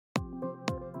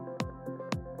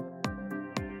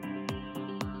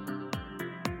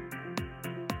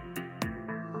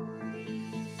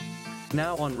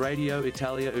Now on Radio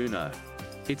Italia Uno.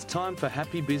 It's time for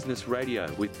Happy Business Radio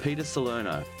with Peter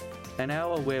Salerno. An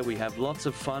hour where we have lots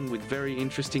of fun with very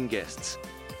interesting guests.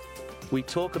 We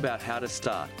talk about how to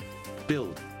start,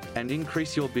 build, and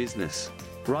increase your business.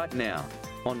 Right now,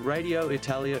 on Radio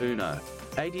Italia Uno,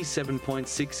 87.6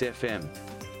 FM.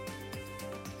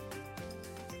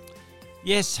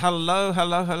 Yes,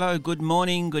 hello. Good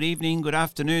morning, good evening, good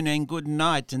afternoon, and good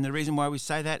night. And the reason why we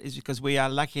say that is because we are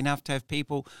lucky enough to have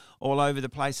people all over the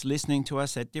place listening to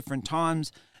us at different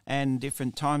times and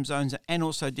different time zones and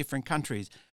also different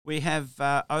countries. We have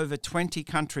over 20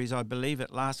 countries, I believe,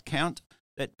 at last count,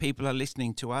 that people are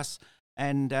listening to us.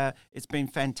 And it's been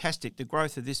fantastic. The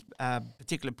growth of this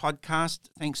particular podcast,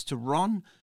 thanks to Ron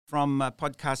from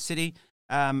Podcast City,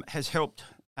 has helped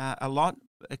a lot,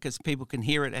 because people can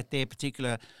hear it at their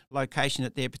particular location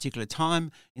at their particular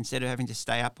time instead of having to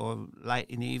stay up or late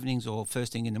in the evenings or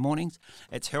first thing in the mornings.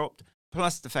 It's helped.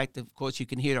 Plus the fact that, of course, you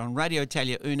can hear it on Radio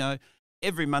Italia Uno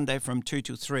every Monday from 2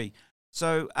 to 3.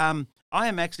 So I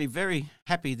am actually very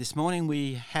happy this morning.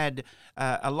 We had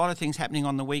a lot of things happening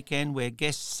on the weekend where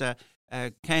guests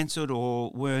cancelled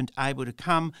or weren't able to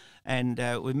come, and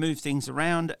we moved things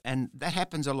around, and that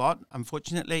happens a lot,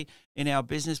 unfortunately, in our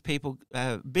business people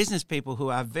who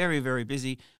are very, very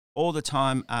busy all the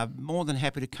time are more than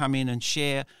happy to come in and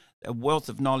share a wealth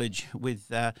of knowledge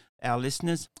with our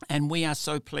listeners, and we are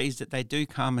so pleased that they do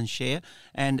come and share.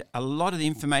 And a lot of the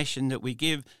information that we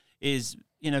give is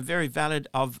very valid,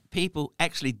 of people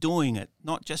actually doing it,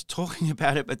 not just talking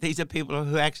about it, but these are people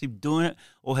who are actually doing it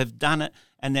or have done it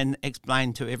and then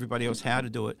explain to everybody else how to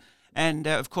do it. And,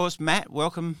 of course, Matt,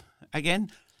 welcome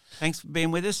again. Thanks for being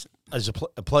with us. It's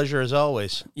a pleasure as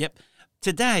always. Yep.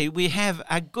 Today we have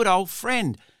a good old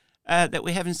friend that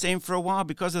we haven't seen for a while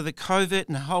because of the COVID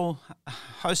and a whole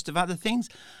host of other things.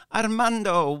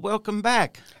 Armando, welcome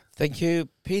back. Thank you,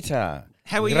 Peter.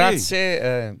 How are you?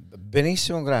 Grazie,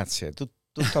 benissimo, grazie.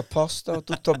 Tutto a posto,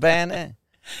 tutto bene.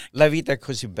 La vita è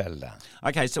così bella.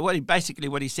 Okay, so what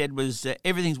he said was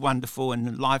everything's wonderful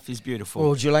and life is beautiful.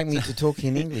 Well, would you like me to talk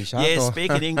in English? Yes,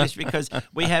 speak in English, because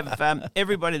we have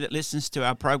everybody that listens to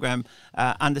our program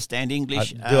understand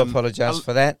English. I do apologise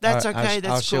for that. That's okay.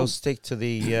 I shall stick to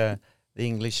the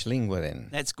English lingua then.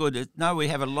 That's good. No, we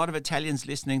have a lot of Italians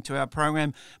listening to our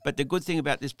program, but the good thing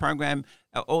about this program,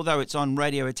 although it's on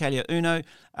Radio Italia Uno,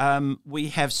 we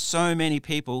have so many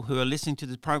people who are listening to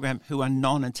this program who are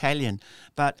non-Italian.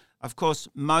 But, of course,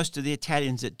 most of the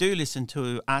Italians that do listen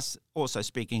to us also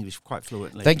speak English quite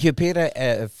fluently. Thank you, Peter,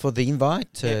 for the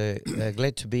invite.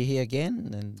 Glad to be here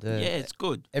again. And yeah, it's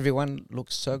good. Everyone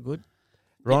looks so good.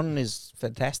 Ron is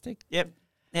fantastic. Yep.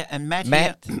 Yeah, and Matt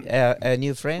here, a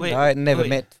new friend. I never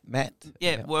met Matt.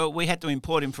 Yeah, well, we had to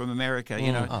import him from America,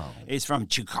 He's from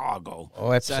Chicago.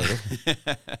 Oh, absolutely.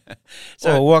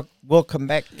 So welcome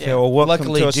back. Or welcome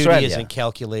Luckily, to Australia. duty isn't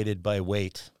calculated by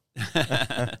weight.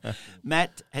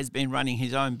 Matt has been running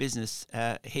his own business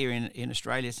here in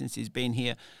Australia since he's been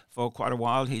here for quite a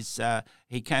while.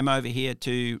 He came over here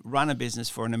to run a business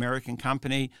for an American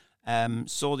company,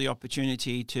 saw the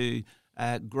opportunity to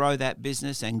grow that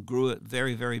business and grew it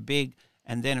very, very big.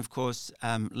 And then, of course,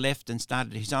 left and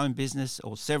started his own business,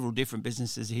 or several different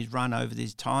businesses he's run over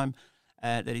this time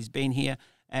that he's been here.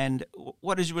 And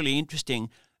what is really interesting,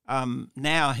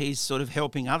 now he's sort of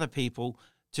helping other people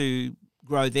to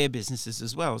grow their businesses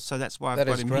as well. So that's why I've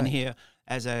got him in here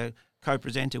as a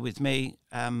co-presenter with me,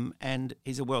 and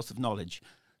he's a wealth of knowledge.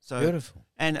 So beautiful.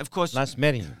 And, of course, nice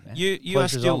meeting you. You are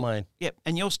still all mine. Yep,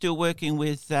 and you're still working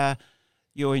with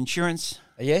your insurance?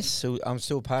 Yes, so I'm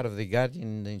still part of the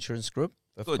Guardian Insurance Group,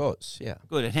 of course, yeah.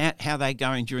 Good, and how are they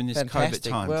going during this Fantastic. COVID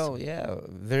times? Well, yeah,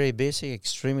 very busy,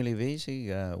 extremely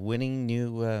busy, winning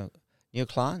new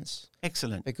clients.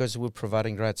 Excellent. Because we're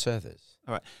providing great service.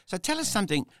 All right, so tell us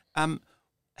something.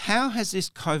 How has this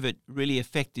COVID really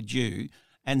affected you?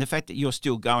 And the fact that you're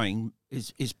still going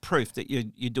is proof that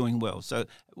you're doing well. So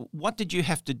what did you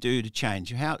have to do to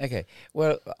change? Okay.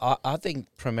 Well, I think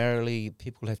primarily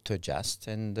people have to adjust.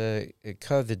 And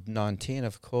COVID-19,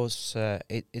 of course,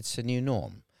 it's a new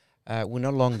norm. We no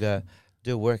longer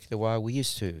do work the way we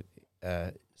used to.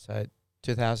 So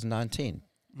 2019,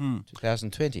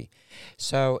 2020.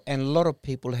 So, and a lot of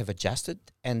people have adjusted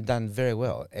and done very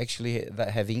well. Actually,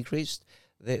 they have increased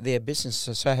their business,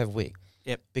 so have we.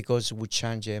 Yep. Because we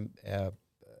change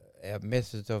our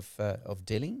method of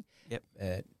dealing.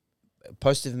 Yep.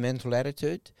 Positive mental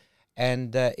attitude,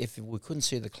 and if we couldn't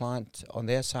see the client on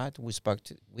their side, we spoke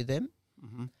with them,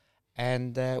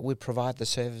 and we provide the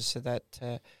service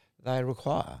that they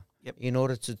require in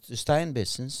order to stay in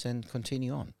business and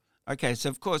continue on. Okay, so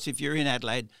of course, if you're in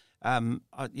Adelaide,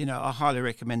 I highly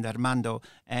recommend Armando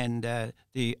and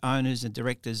the owners and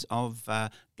directors of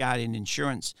Guardian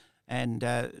Insurance. And,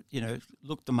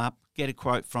 look them up, get a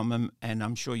quote from them, and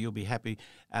I'm sure you'll be happy,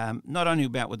 not only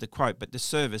about with the quote, but the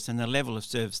service and the level of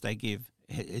service they give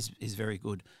is very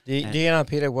good. Do you know,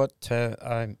 Peter, what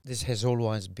this has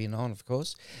always been on, of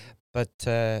course, but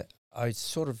I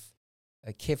sort of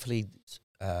carefully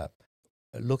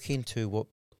look into what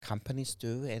companies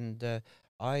do, and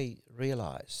I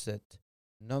realize that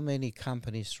not many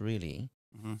companies really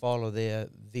follow their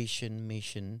vision,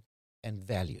 mission, and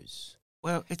values.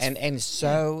 Well, it's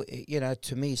so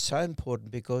to me, it's so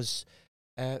important because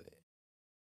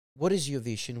what is your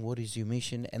vision? What is your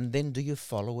mission? And then do you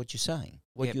follow what you're saying,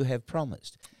 what you have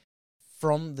promised,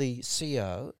 from the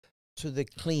CEO to the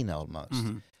cleaner almost?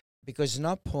 Mm-hmm. Because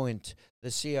no point the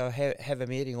CEO have a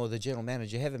meeting, or the general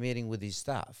manager have a meeting with his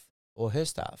staff or her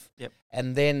staff,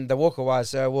 and then they walk away and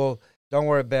say, well, don't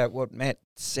worry about what Matt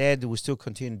said, we'll still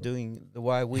continue doing the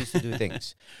way we used to do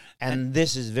things. And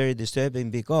this is very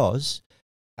disturbing because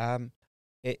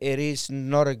it is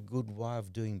not a good way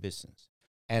of doing business.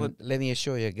 And let me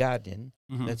assure you, Guardian,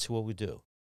 that's what we do.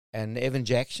 And Evan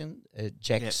Jackson,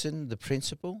 the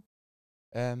principal,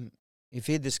 if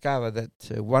he discover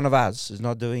that one of us is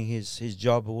not doing his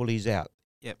job, well, he's out.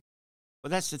 Yep.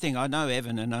 Well, that's the thing. I know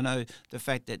Evan, and I know the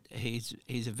fact that he's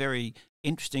a very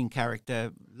interesting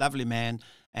character, lovely man,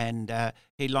 and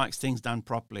he likes things done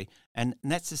properly. And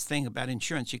that's the thing about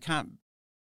insurance. You can't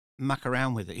muck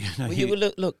around with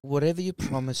it. Look, whatever you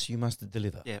promise, you must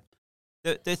deliver. Yeah.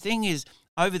 The thing is,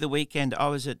 over the weekend, I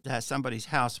was at somebody's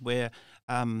house where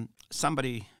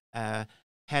somebody had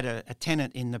a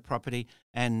tenant in the property,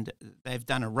 and they've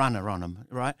done a runner on them,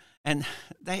 right? And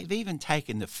they've even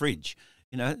taken the fridge.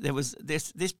 There was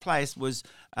this place was,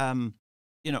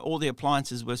 all the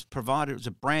appliances was provided. It was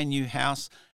a brand new house,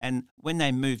 and when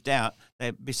they moved out,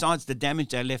 besides the damage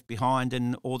they left behind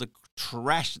and all the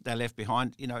trash that they left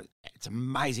behind, it's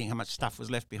amazing how much stuff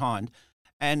was left behind,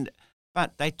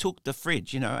 but they took the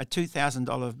fridge, a $2,000,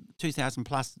 $2,000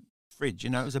 plus fridge.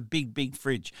 It was a big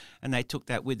fridge, and they took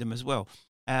that with them as well.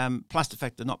 Plus the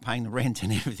fact they're not paying the rent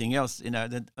and everything else, and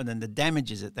then the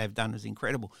damages that they've done is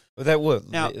incredible. Well, that worked.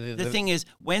 Now, the thing is,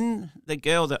 when the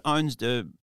girl that owns the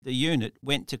unit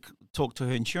went to talk to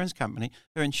her insurance company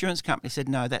said,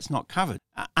 no, that's not covered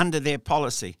under their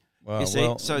policy. Well, you see?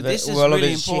 Well, so this is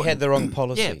really important. She had the wrong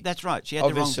policy. Yeah, that's right. She had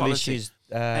the wrong policy.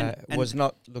 She was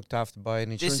not looked after by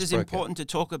an insurance broker. This is broker. important to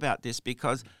talk about this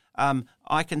because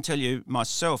I can tell you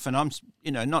myself, and I'm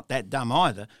not that dumb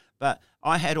either, but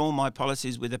I had all my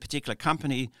policies with a particular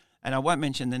company, and I won't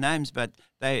mention the names, but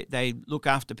they look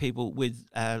after people with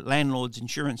landlords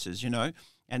insurances,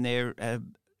 and they're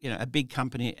a big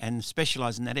company and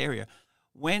specialise in that area.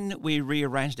 When we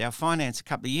rearranged our finance a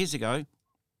couple of years ago,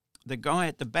 the guy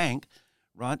at the bank,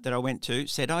 right, that I went to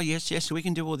said, oh, yes, we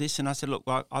can do all this. And I said, look,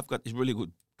 well, I've got this really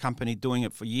good company doing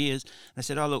it for years. And I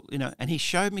said, oh, look, and he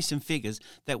showed me some figures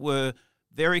that were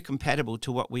very compatible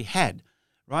to what we had,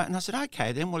 right? And I said,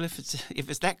 okay, then, well, if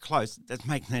it's that close, that's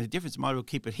making any difference. Might as well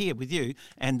keep it here with you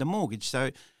and the mortgage. So,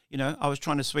 I was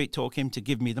trying to sweet talk him to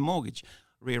give me the mortgage,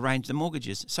 rearrange the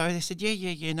mortgages. So they said,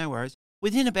 yeah, no worries.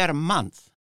 Within about a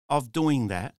month of doing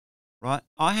that, right,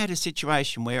 I had a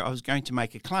situation where I was going to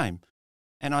make a claim.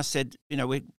 And I said,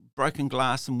 we'd broken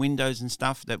glass and windows and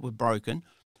stuff that were broken.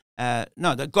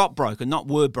 No, that got broken, not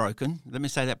were broken. Let me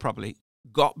say that properly.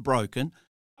 Got broken.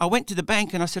 I went to the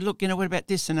bank and I said, look, what about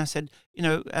this? And I said,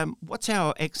 what's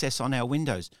our excess on our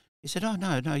windows? He said, oh,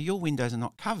 no, your windows are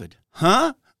not covered.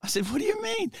 Huh? I said, what do you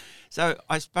mean? So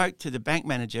I spoke to the bank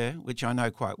manager, which I know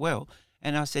quite well,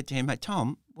 and I said to him, hey,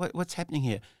 Tom, what's happening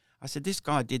here? I said, this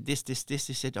guy did this.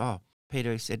 He said, oh,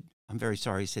 Peter, he said, I'm very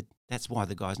sorry. He said, that's why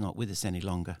the guy's not with us any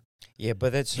longer. Yeah,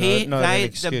 but that's not an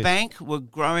excuse. The bank were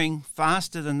growing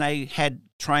faster than they had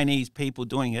trainees, people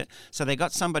doing it. So they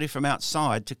got somebody from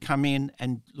outside to come in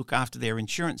and look after their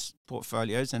insurance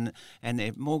portfolios and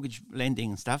their mortgage lending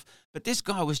and stuff. But this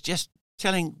guy was just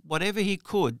telling whatever he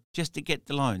could just to get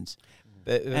the loans.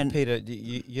 But Peter,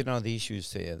 you know the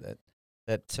issues there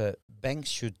that banks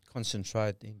should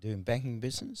concentrate in doing banking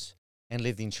business and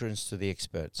leave the insurance to the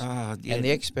experts. Yeah. And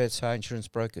the experts are insurance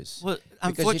brokers. Well,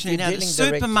 unfortunately now the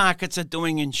supermarkets are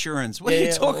doing insurance. What are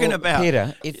you talking about?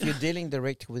 Peter, if you're dealing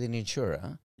directly with an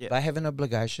insurer, yep. they have an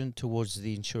obligation towards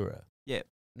the insurer. Yeah.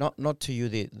 Not to you,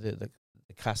 the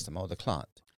customer or the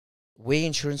client. We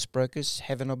insurance brokers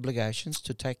have an obligation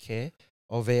to take care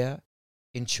of our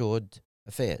insured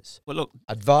affairs. Well, look.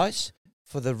 Advice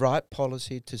for the right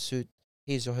policy to suit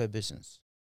his or her business.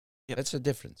 Yep. That's the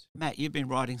difference. Matt, you've been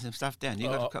writing some stuff down. You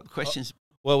got a couple of questions?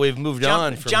 Well, we've moved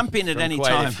on from jump in at from any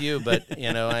quite time. a few, but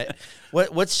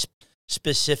what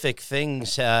specific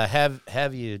things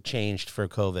have you changed for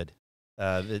COVID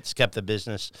that's kept the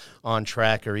business on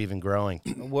track or even growing?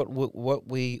 What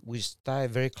we stay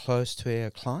very close to our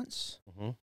clients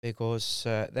because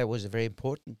that was very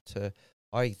important.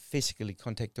 I physically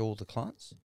contact all the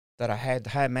clients that I had.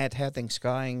 Hey, Matt, how things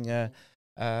going?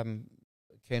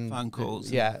 Phone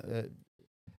calls.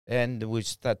 And we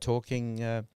start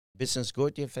talking. Business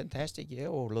good? Yeah, fantastic. Yeah.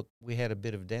 Or look, we had a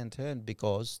bit of downturn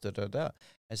because I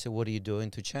said, what are you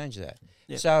doing to change that?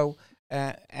 Yep. So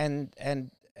and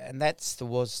that's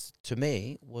to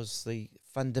me was the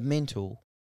fundamental.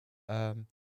 So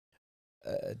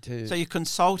you're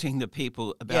consulting the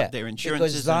people about their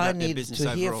insurances because and I about their need business to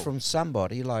overall. hear from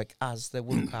somebody like us that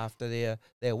will look after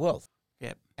their wealth.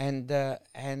 Yep. And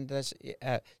that's,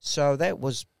 so that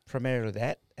was primarily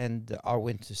that, and I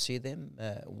went to see them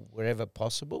wherever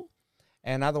possible,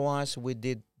 and otherwise we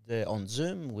did on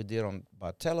Zoom, we did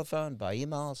by telephone, by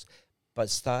emails, but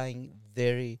staying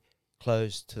very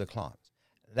close to the clients.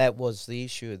 That was the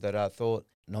issue that I thought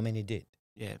not many did.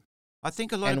 Yeah. I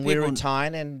think a lot of And people... we're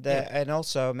retired, and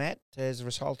also, Matt, as a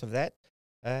result of that,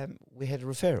 we had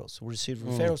referrals. We received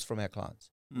referrals from our clients.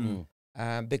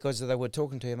 Because they were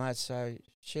talking to him, I'd say,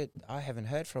 shit, I haven't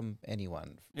heard from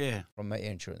anyone from my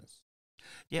insurance.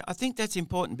 Yeah, I think that's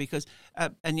important because,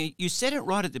 and you said it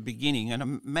right at the beginning,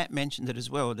 and Matt mentioned it as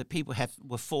well, that people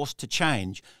were forced to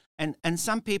change. And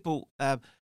some people,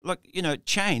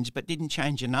 changed but didn't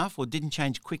change enough or didn't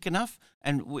change quick enough.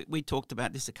 And we talked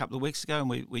about this a couple of weeks ago, and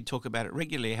we talk about it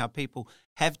regularly, how people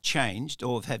have changed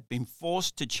or have been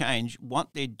forced to change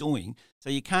what they're doing.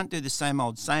 So you can't do the same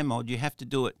old. You have to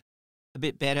do it a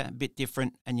bit better, a bit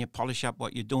different, and you polish up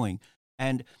what you're doing.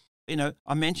 And,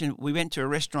 I mentioned we went to a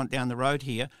restaurant down the road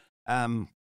here,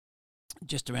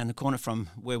 just around the corner from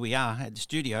where we are at the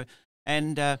studio,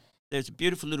 and there's a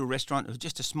beautiful little restaurant. It was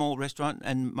just a small restaurant,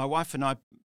 and my wife and I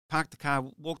parked the car,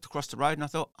 walked across the road, and I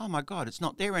thought, oh, my God, it's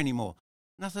not there anymore.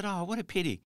 And I thought, oh, what a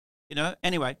pity.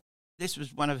 Anyway, this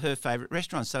was one of her favourite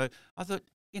restaurants, so I thought,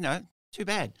 too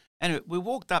bad. And we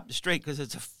walked up the street because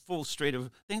it's a full street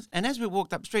of things. And as we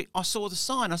walked up the street, I saw the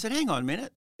sign. I said, hang on a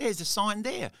minute, there's a sign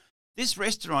there. This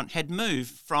restaurant had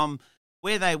moved from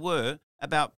where they were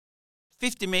about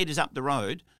 50 metres up the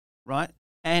road, right?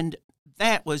 And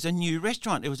that was a new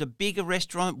restaurant. It was a bigger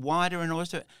restaurant, wider and all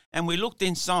that. And we looked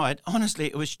inside. Honestly,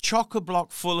 it was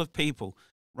chock-a-block full of people,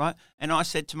 right? And I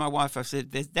said to my wife, I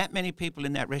said, there's that many people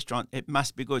in that restaurant, it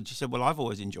must be good. She said, well, I've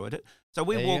always enjoyed it. So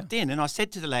we walked in, and I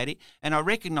said to the lady, and I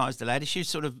recognised the lady. She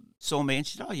sort of saw me, and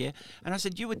she said, oh, yeah. And I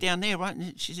said, you were down there, right?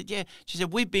 And she said, yeah. She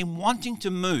said, we've been wanting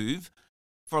to move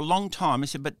for a long time. I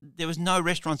said, but there was no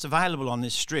restaurants available on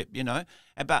this strip,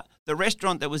 But the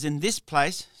restaurant that was in this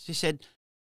place, she said,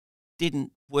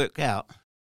 didn't work out.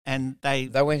 And they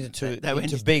went into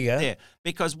bigger. Yeah,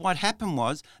 because what happened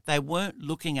was they weren't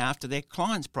looking after their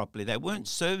clients properly. They weren't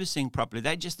servicing properly.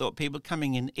 They just thought people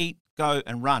coming in, eat, go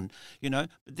and run, But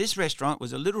this restaurant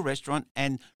was a little restaurant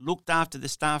and looked after the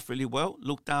staff really well,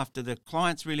 looked after the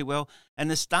clients really well. And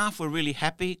the staff were really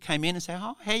happy, came in and said,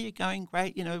 oh, how are you going?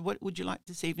 Great. What would you like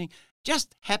this evening?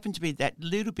 Just happened to be that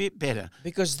little bit better.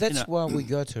 Because that's why we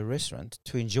go to a restaurant,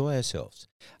 to enjoy ourselves,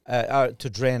 to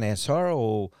drown our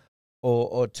sorrow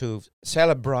or to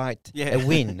celebrate a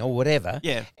win or whatever.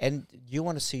 Yeah. And you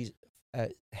want to see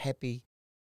happy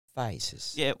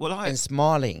faces. Yeah, and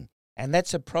smiling. And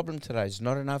that's a problem today. There's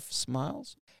not enough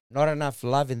smiles, not enough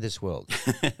love in this world.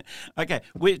 Okay,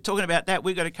 we're talking about that.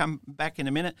 We've got to come back in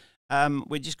a minute.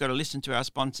 We just got to listen to our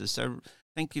sponsors. So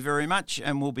thank you very much,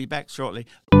 and we'll be back shortly.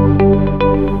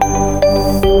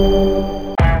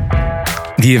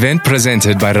 The event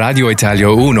presented by Radio Italia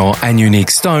Uno and Unique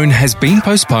Stone has been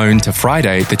postponed to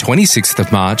Friday, the 26th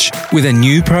of March, with a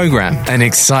new program, an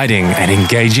exciting and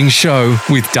engaging show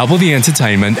with double the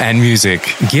entertainment and music.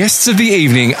 Guests of the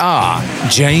evening are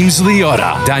James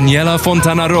Liotta, Daniela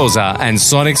Fontanarosa, and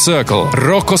Sonic Circle,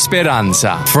 Rocco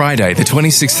Speranza. Friday, the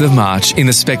 26th of March, in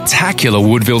the spectacular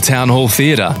Woodville Town Hall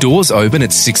Theatre. Doors open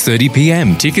at 6:30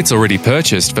 p.m. Tickets already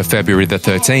purchased for February the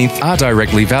 13th are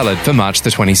directly valid for March the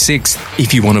 26th.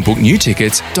 If you want to book new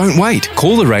tickets, don't wait.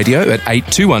 Call the radio at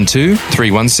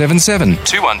 8212-3177.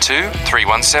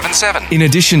 212-3177. In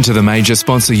addition to the major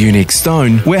sponsor Unique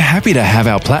Stone, we're happy to have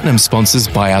our platinum sponsors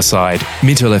by our side.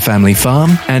 Mitole Family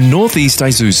Farm and Northeast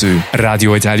Isuzu.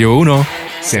 Radio Italia Uno,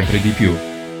 sempre di più.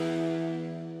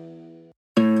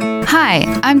 Hi, Hi,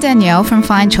 I'm Danielle from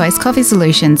Fine Choice Coffee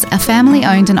Solutions, a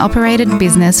family-owned and operated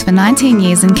business for 19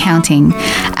 years and counting.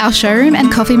 Our showroom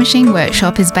and coffee machine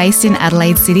workshop is based in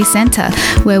Adelaide City Centre,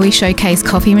 where we showcase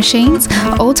coffee machines,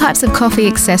 all types of coffee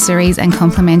accessories and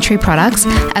complementary products,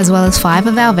 as well as 5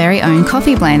 of our very own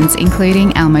coffee blends,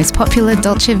 including our most popular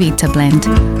Dolce Vita blend.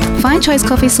 Fine Choice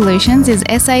Coffee Solutions is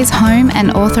SA's home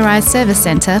and authorised service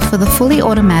centre for the fully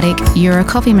automatic Euro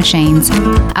coffee machines.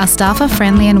 Our staff are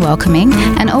friendly and welcoming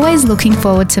and always looking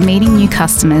forward to meeting new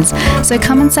customers, so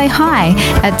come and say hi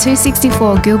at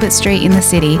 264 Gilbert Street in the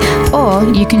city, or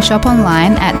you can shop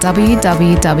online at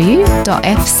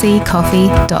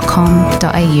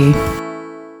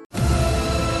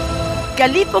www.fccoffee.com.au.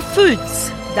 Gallipo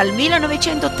Foods, dal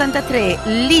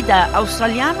 1983 leader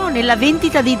australiano nella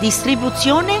vendita di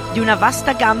distribuzione di una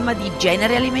vasta gamma di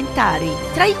generi alimentari,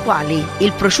 tra i quali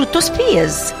il prosciutto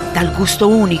Spears, dal gusto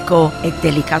unico e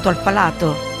delicato al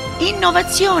palato.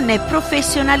 Innovazione,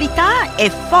 professionalità e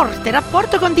forte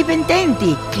rapporto con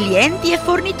dipendenti, clienti e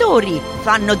fornitori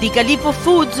fanno di Gallipo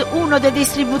Foods uno dei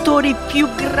distributori più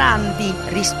grandi,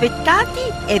 rispettati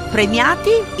e premiati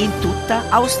in tutta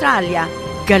Australia.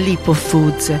 Gallipo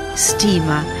Foods,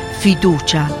 stima,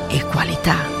 fiducia e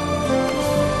qualità.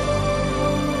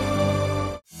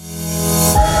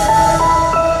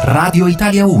 Radio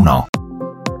Italia 1.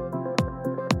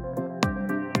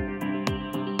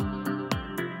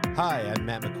 Hi, I'm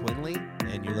Matt McQuinley,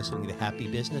 and you're listening to Happy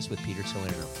Business with Peter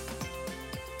Salerno.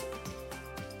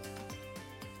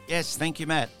 Yes, thank you,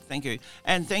 Matt. Thank you.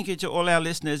 And thank you to all our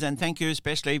listeners, and thank you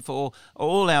especially for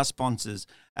all our sponsors.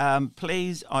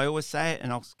 Please, I always say it,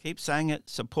 and I'll keep saying it,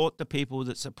 support the people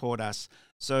that support us.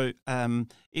 So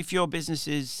if your business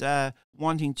is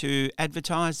wanting to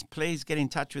advertise, please get in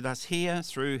touch with us here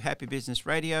through Happy Business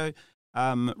Radio,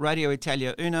 Radio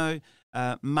Italia Uno.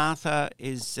 Martha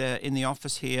is in the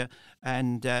office here,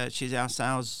 and she's our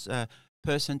sales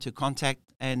person to contact,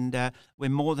 and we're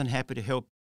more than happy to help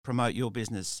promote your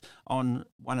business on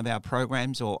one of our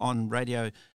programs or on Radio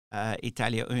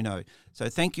Italia Uno. So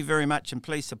thank you very much, and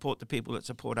please support the people that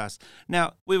support us.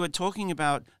 Now, we were talking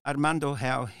about Armando,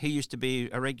 how he used to be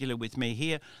a regular with me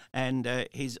here, and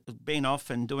he's been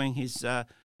off and doing his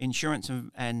insurance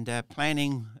and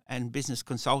planning and business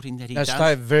consulting that he does. I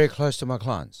stay very close to my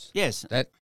clients. Yes.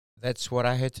 That's what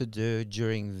I had to do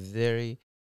during very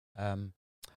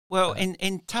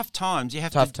in tough times, you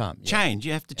have to change.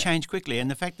 You have to change quickly.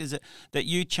 And the fact is that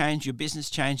you changed, your business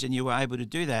changed, and you were able to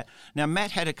do that. Now,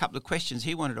 Matt had a couple of questions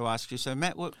he wanted to ask you. So,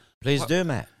 Matt, Please do,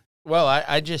 Matt. Well,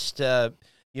 I just,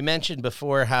 you mentioned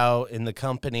before how in the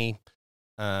company,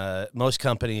 most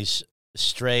companies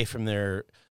stray from their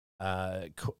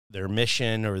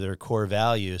mission or their core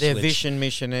values. Their vision,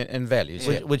 mission, and values.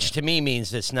 Which to me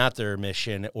means it's not their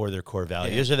mission or their core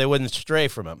values, or they wouldn't stray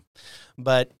from them.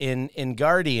 But in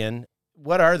Guardian,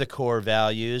 what are the core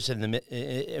values and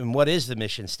what is the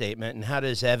mission statement, and how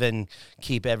does Evan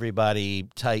keep everybody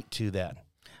tight to that?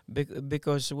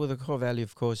 Because the core value,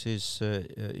 of course, is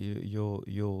your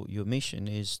mission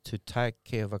is to take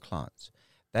care of our clients.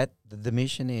 That the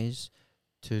mission is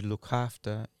to look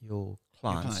after your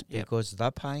clients because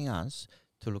they're paying us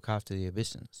to look after their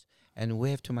business, and we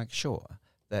have to make sure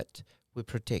that we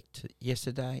protect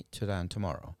yesterday, today, and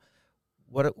tomorrow.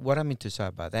 What I mean to say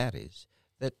by that is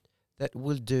that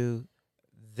we'll do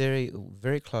very,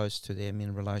 very close to them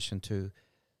in relation to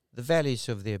the values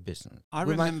of their business. I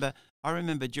remember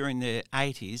during the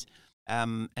 80s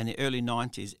and the early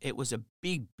 90s, it was a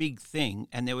big thing,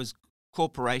 and there was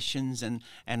corporations and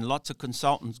lots of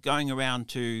consultants going around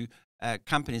to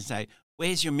companies and say,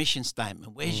 where's your mission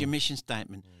statement? Where's your mission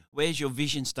statement? Where's your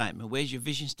vision statement? Where's your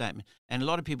vision statement? And a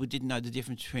lot of people didn't know the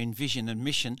difference between vision and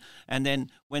mission. And then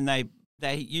when they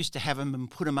used to have them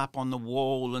and put them up on the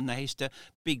wall, and they used to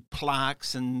big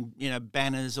plaques and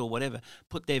banners or whatever,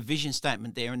 put their vision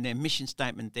statement there and their mission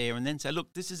statement there, and then say,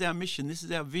 look, this is our mission, this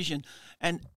is our vision.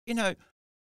 And I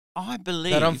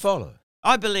believe they don't follow.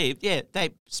 I believe,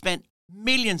 they spent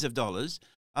millions of dollars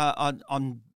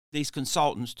on these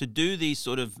consultants to do these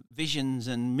sort of visions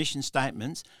and mission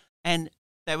statements, and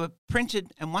they were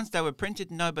printed, and once they were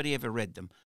printed, nobody ever read them.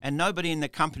 And nobody in the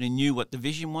company knew what the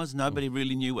vision was. Nobody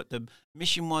really knew what the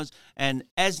mission was. And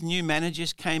as new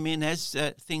managers came in, as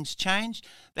things changed,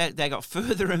 they got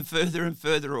further and further and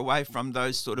further away from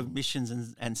those sort of missions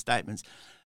and statements.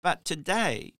 But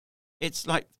today, it's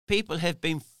like people have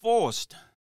been forced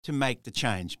to make the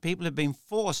change. People have been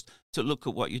forced to look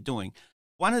at what you're doing.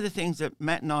 One of the things that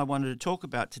Matt and I wanted to talk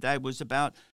about today was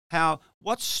about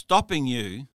what's stopping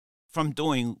you from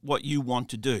doing what you want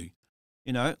to do.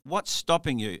 What's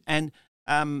stopping you? And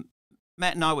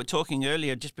Matt and I were talking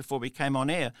earlier, just before we came on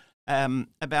air,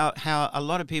 about how a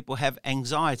lot of people have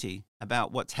anxiety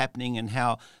about what's happening and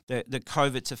how the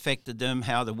COVID's affected them,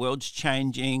 how the world's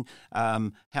changing,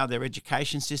 how their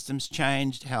education system's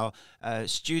changed, how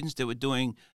students that were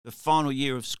doing the final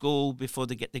year of school before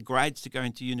they get their grades to go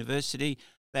into university,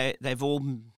 they've all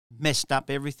messed up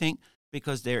everything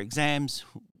because their exams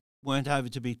weren't able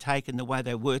to be taken the way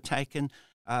they were taken.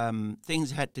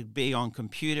 Things had to be on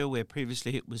computer where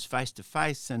previously it was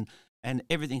face-to-face, and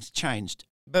everything's changed.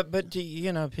 But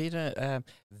you know, Peter,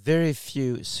 very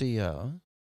few CEO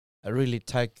really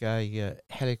take a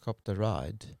helicopter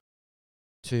ride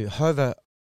to hover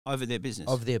over their business.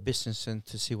 Of their business and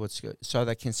to see so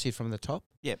they can see from the top.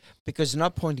 Yep. Because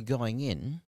no point going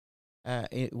in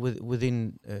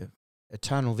within a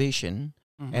tunnel vision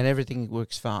and everything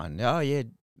works fine. Oh yeah,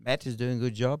 Matt is doing a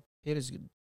good job. Peter's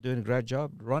doing a great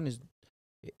job. Ron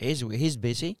he's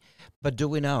busy, but do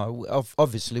we know?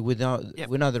 Obviously, we know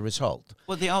the result.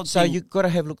 Well, the old so you've got to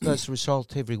have look at those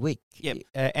results every week. Yep.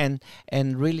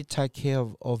 And really take care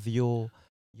of your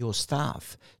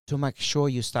staff to make sure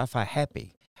your staff are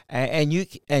happy. And you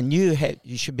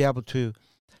should be able to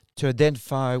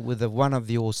identify whether one of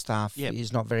your staff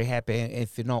is not very happy. And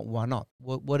if you're not, why not?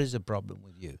 What is the problem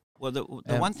with you? Well, the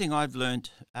one thing I've learned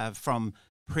from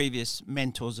previous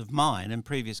mentors of mine and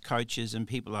previous coaches and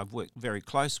people I've worked very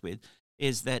close with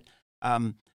is that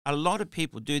a lot of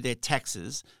people do their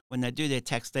taxes. When they do their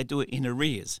tax, they do it in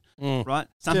arrears, right?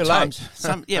 Sometimes,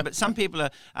 but some people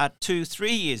are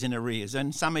 2-3 years in arrears,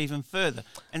 and some even further.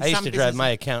 And I used to drive my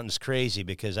accountants crazy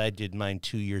because I did mine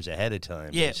 2 years ahead of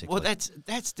time. Yeah, basically. well,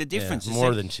 that's the difference. Yeah,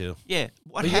 more than two. Yeah,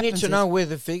 what happens? You need to know where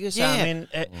the figures are. I mean,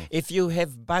 if you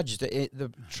have budget,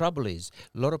 the trouble is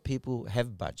a lot of people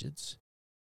have budgets.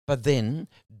 But then,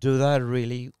 do they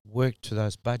really work to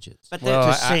those budgets? But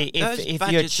if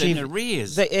budgets you achieve in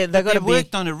arrears, they're got to be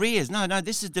worked on arrears. No,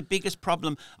 this is the biggest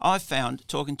problem I've found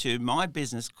talking to my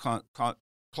business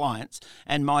clients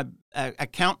and my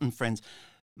accountant friends.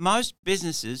 Most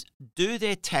businesses do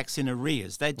their tax in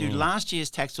arrears. They do last year's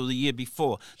tax or the year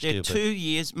before. They're 2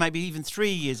 years, maybe even 3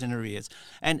 years in arrears.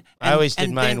 And I always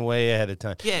did mine way ahead of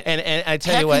time. Yeah, and I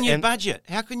tell you what, how can you budget?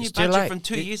 How can you budget from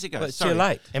 2 years ago? It's too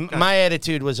late. And my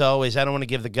attitude was always, I don't want to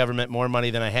give the government more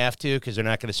money than I have to because they're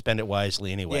not going to spend it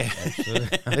wisely anyway. Yeah.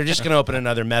 They're just going to open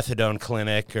another methadone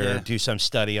clinic or do some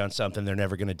study on something they're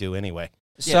never going to do anyway.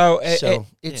 So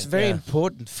it's very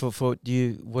important for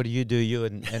you. What do you do, you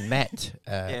and Matt?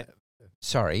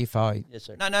 Sorry if I... Yes,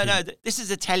 sir. No. This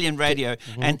is Italian radio,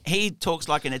 and he talks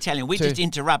like an Italian. We just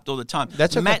interrupt all the time.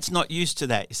 That's okay. Matt's not used to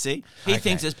that, you see. He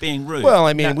thinks it's being rude. Well,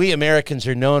 I mean, we Americans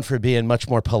are known for being much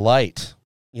more polite,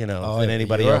 than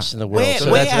anybody else in the world.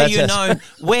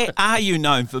 Where are you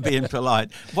known for being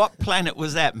polite? What planet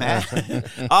was that, Matt?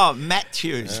 Oh,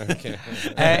 Matthews. Okay.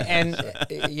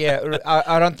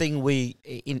 I don't think we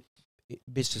in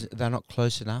business they're not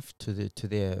close enough to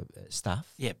their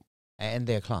staff. Yep. And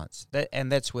their clients,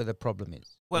 that's where the problem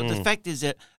is. Well, the fact is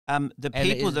that the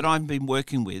people that I've been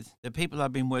working with,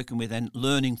 and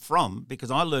learning from,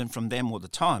 because I learn from them all the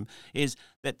time, is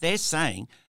that they're saying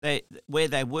where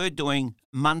they were doing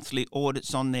monthly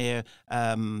audits on their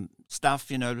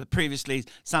stuff. Previously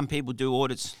some people do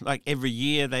audits like every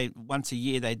year. Once a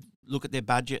year they look at their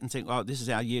budget and think, oh, this is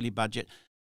our yearly budget.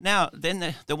 Now,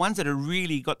 then the ones that have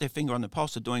really got their finger on the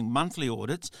pulse are doing monthly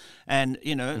audits and,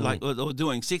 or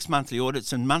doing 6 monthly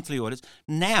audits and monthly audits.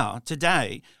 Now,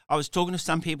 today, I was talking to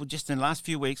some people just in the last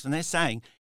few weeks, and they're saying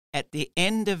at the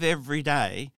end of every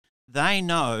day, they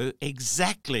know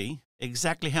exactly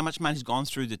how much money's gone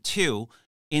through the till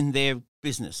in their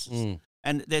business.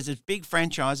 And there's a big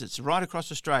franchise that's right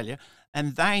across Australia,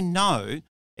 and they know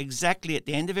exactly at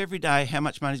the end of every day how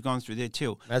much money's gone through their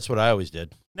till. That's what I always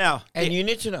did. Now, you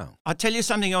need to know. I'll tell you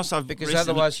something else because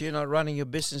otherwise you're not running your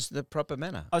business in the proper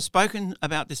manner. I've spoken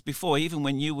about this before, even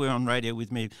when you were on radio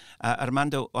with me,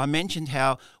 Armando. I mentioned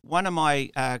how one of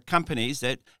my companies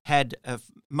that had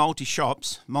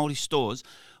multi-shops, multi-stores,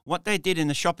 what they did in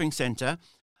the shopping centre,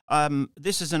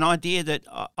 this is an idea that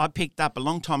I picked up a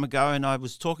long time ago, and I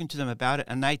was talking to them about it,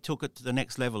 and they took it to the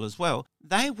next level as well.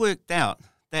 They worked out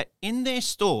that in their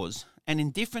stores and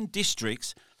in different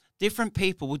districts, different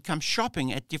people would come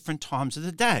shopping at different times of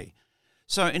the day.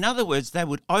 So in other words, they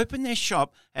would open their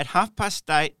shop at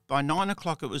 8:30. By 9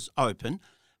 o'clock it was open,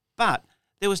 but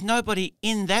there was nobody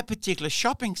in that particular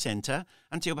shopping centre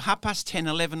until 10:30,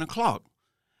 11 o'clock.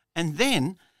 And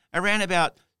then around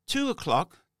about 2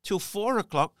 o'clock till 4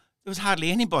 o'clock, there was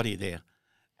hardly anybody there.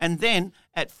 And then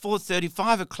at 4:30,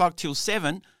 5 o'clock till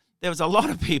 7, there was a lot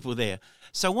of people there.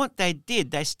 So what they did,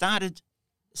 they started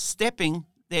stepping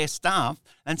their staff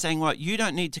and saying, well, you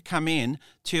don't need to come in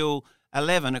till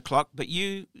 11 o'clock, but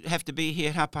you have to be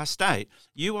here 8:30.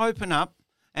 You open up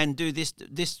and do this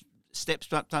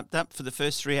steps up for the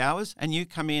first 3 hours, and you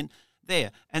come in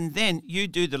there. And then you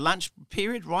do the lunch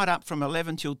period right up from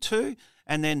 11 till 2,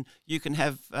 and then you can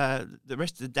have the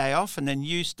rest of the day off, and then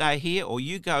you stay here, or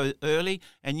you go early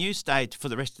and you stay for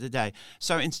the rest of the day.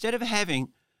 So instead of having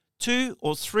 2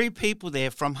 or 3 people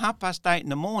there from 8:30 in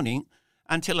the morning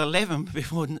until 11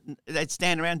 before they'd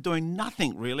stand around doing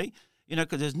nothing really,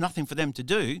 because there's nothing for them to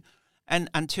do, and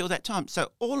until that time.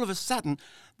 So all of a sudden,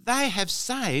 they have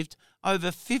saved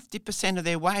over 50% of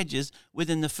their wages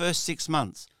within the first 6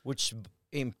 months. Which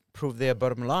improve their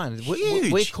bottom line.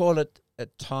 Huge. We call it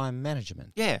time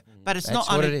management. Yeah, but it's That's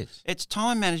not what only, it is. It's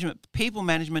time management, people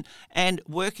management, and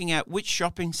working out which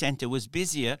shopping centre was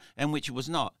busier and which was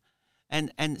not.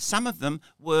 And some of them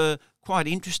were quite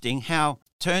interesting how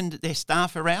turned their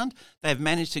staff around. They've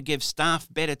managed to give staff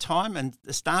better time, and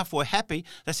the staff were happy.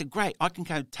 They said, great, I can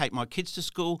go take my kids to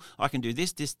school, I can do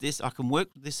this, I can work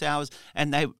this hours,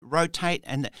 and they rotate,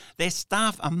 and their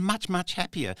staff are much, much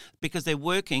happier because they're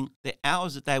working the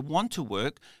hours that they want to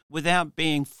work without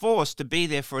being forced to be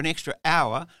there for an extra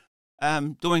hour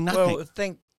doing nothing. Well,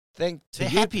 thank to They're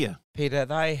you, happier. Peter.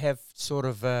 They have sort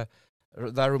of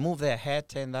they remove their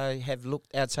hat and they have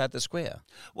looked outside the square.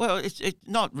 Well, it's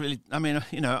not really. I mean,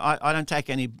 I don't take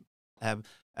any.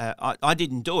 I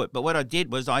didn't do it, but what I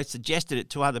did was I suggested it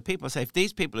to other people. I say, if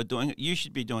these people are doing it, you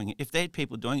should be doing it. If they're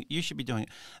people doing it, you should be doing it.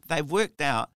 They've worked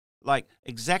out like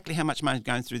exactly how much money is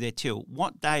going through their till.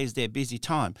 What day is their busy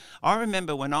time? I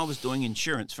remember when I was doing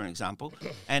insurance, for example,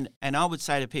 and I would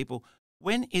say to people,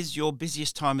 when is your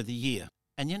busiest time of the year?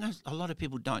 And a lot of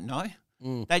people don't know.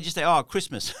 They just say, oh,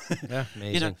 Christmas. Yeah,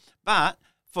 amazing. But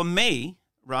for me,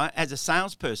 right, as a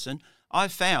salesperson, I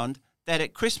found that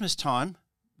at Christmas time,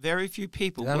 very few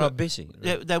people They're not busy.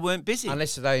 They weren't busy.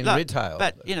 Unless they're in Look, retail.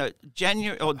 But,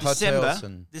 January or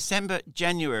December,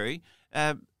 January,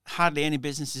 hardly any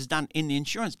business is done in the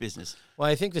insurance business. Well,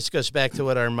 I think this goes back to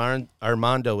what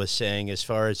Armando was saying as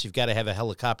far as you've got to have a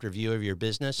helicopter view of your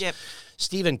business. Yep.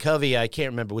 Stephen Covey, I can't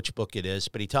remember which book it is,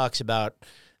 but he talks about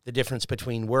the difference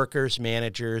between workers,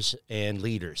 managers, and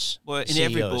leaders. Well, in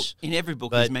CEOs. every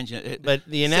book But- he's mentioned it. but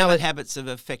the 7 Habits of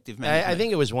Effective Management. I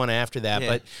think it was one after that,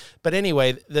 Yeah. but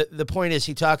anyway, the point is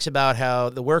he talks about how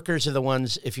the workers are the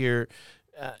ones are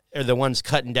the ones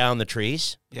cutting down the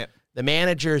trees. Yep. The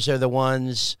managers are the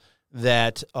ones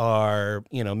that are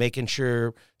making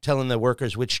sure, telling the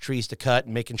workers which trees to cut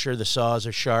and making sure the saws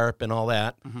are sharp and all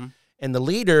that. Mm-hmm. And the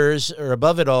leaders are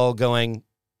above it all going,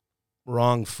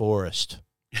 wrong forest.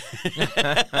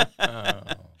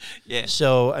 Yeah.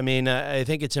 So, I mean, I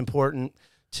think it's important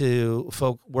to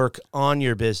work on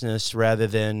your business rather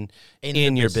than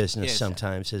in your business Yes.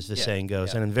 sometimes, as the Yeah. saying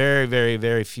goes. Yeah. And very, very,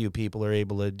 very few people are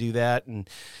able to do that. And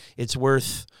it's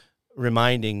worth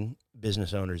reminding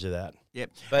business owners of that.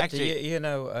 Yep. But Actually,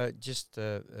 just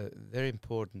very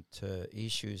important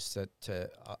issues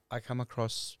that I come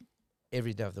across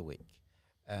every day of the week.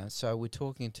 So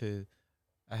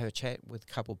I have a chat with a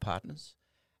couple partners,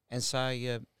 and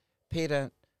say,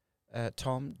 Peter,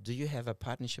 Tom, do you have a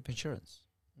partnership insurance?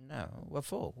 No. What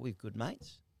for? We're good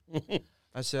mates.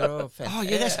 I said, oh, fantastic. Oh,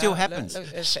 yeah, that still happens.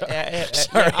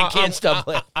 Sorry, I can't stop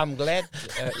laughing. I'm glad.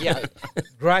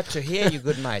 Great to hear you,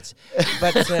 good mates.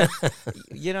 But,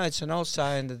 it's an old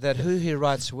saying that who he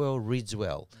writes well reads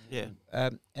well. yeah.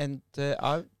 And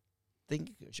I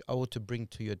think I ought to bring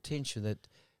to your attention that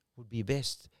would be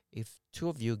best if two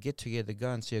of you get together,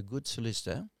 go and see a good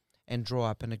solicitor and draw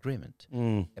up an agreement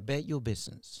about your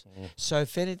business. So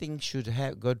if anything should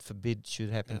God forbid,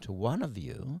 should happen to one of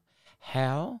you,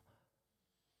 how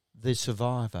the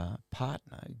survivor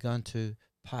partner going to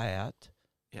pay out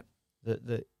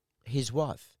his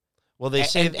wife? Well, they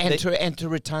say and to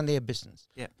retain their business.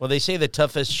 they say the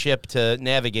toughest ship to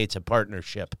navigate's a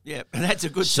partnership. Yeah, that's a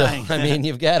good So saying. I mean,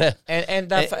 you've got to. And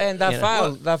they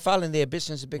fail in their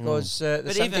business because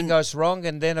something even- goes wrong,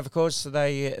 and then of course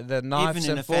the knives Even in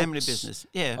and a family forks business.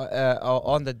 Yeah. are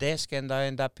on the desk, and they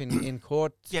end up in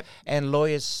court. Yep. And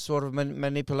lawyers sort of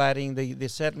manipulating the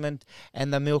settlement,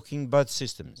 and they're milking both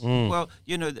systems. Well,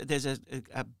 there's a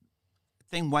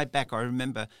thing way back. I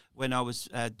remember when I was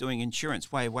doing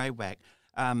insurance way back.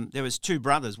 There was 2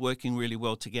 brothers working really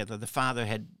well together. The father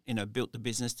had, built the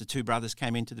business. The 2 brothers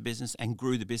came into the business and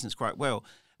grew the business quite well.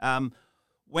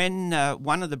 When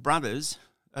one of the brothers,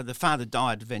 the father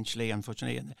died eventually,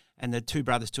 unfortunately, and the 2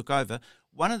 brothers took over.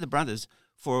 One of the brothers,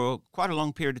 for quite a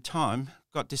long period of time,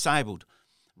 got disabled,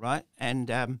 right?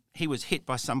 And he was hit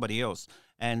by somebody else.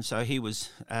 And so he was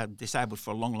disabled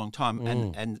for a long, long time,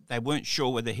 and they weren't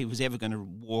sure whether he was ever going to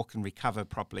walk and recover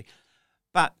properly.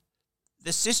 But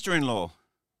the sister-in-law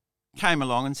came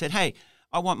along and said, "Hey,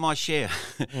 I want my share,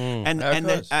 and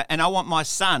I want my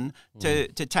son to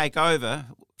take over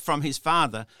from his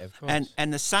father." Of course.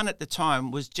 And the son at the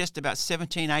time was just about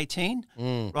 17, 18,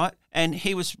 right? And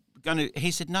he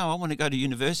said, "No, I want to go to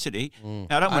university.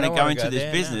 I don't want to go into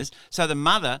this business." No. So the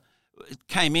mother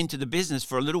came into the business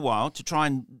for a little while to try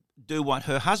and do what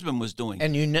her husband was doing.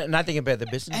 And you know nothing about the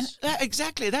business? And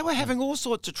exactly. They were having all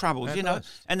sorts of troubles, you know.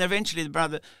 And eventually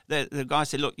the guy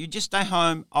said, "Look, you just stay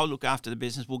home. I'll look after the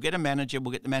business. We'll get a manager.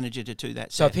 We'll get the manager to do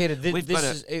that." So, Peter, we've got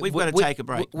to take a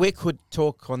break. We could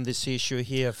talk on this issue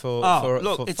here for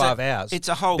 5 hours. It's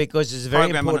a whole because it's a very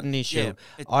important issue.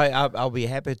 Yeah, I'll be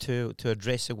happy to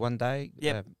address it one day.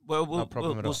 Yeah,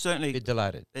 we'll certainly be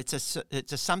delighted. It's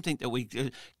something that we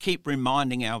keep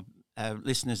reminding our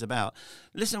listeners about.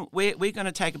 Listen, we're going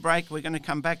to take a break. We're going to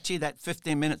come back to you. That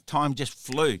 15-minute time just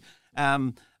flew.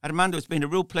 Armando, it's been a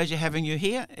real pleasure having you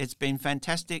here. It's been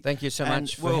fantastic. Thank you so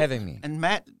much for having me. And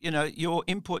Matt, your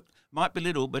input might be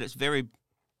little, but it's very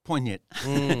poignant.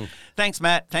 Thanks,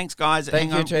 Matt. Thanks, guys.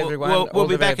 Thank you to everyone. We'll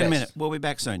be back in a minute. We'll be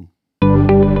back soon.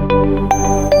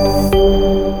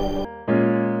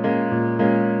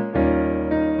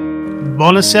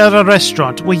 Buonasera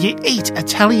Restaurant, where you eat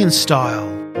Italian style.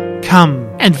 Come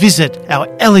and visit our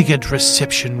elegant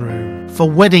reception room for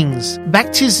weddings,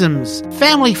 baptisms,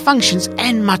 family functions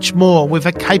and much more with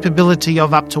a capability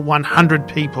of up to 100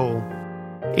 people.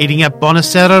 Eating at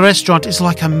Buonasera Restaurant is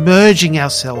like immersing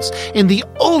ourselves in the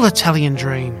all-Italian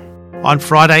dream. On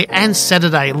Friday and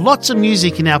Saturday, lots of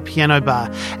music in our piano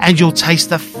bar and you'll taste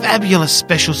the fabulous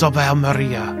specials of our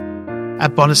Maria.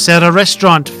 At Buonasera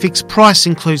Restaurant, fixed price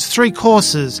includes 3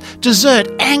 courses, dessert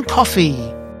and coffee.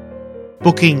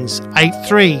 Bookings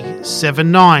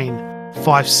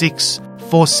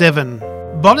 83795647.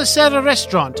 Buonasera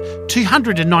Restaurant,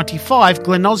 295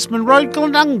 Glen Osmond Road,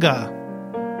 Glenunga.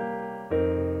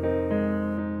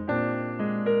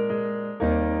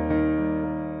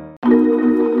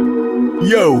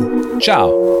 Yo!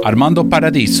 Ciao, Armando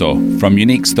Paradiso from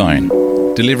Unique Stone,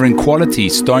 delivering quality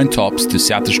stone tops to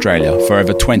South Australia for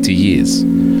over 20 years.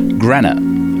 Granite,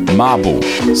 marble,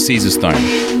 Caesar stone,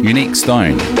 Unique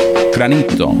Stone,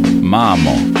 granito,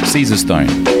 marmo, Caesar stone,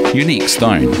 Unique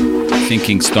Stone.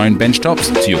 Thinking stone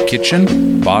benchtops to your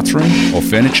kitchen, bathroom or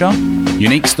furniture?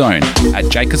 Unique Stone at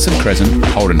Jacobson Crescent,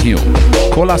 Holden Hill.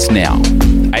 Call us now,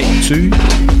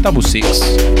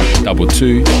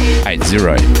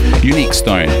 8266-2280. Unique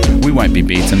Stone, we won't be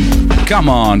beaten. Come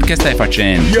on, che stai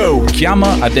facendo? Yo!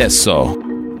 Chiama adesso.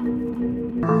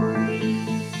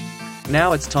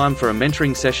 Now it's time for a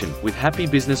mentoring session with Happy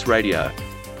Business Radio.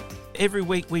 Every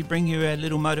week we bring you a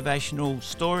little motivational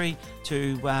story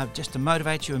to just to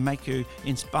motivate you and make you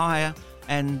inspire.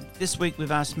 And this week we've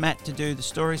asked Matt to do the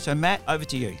story. So Matt, over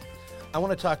to you. I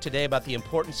want to talk today about the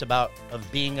importance of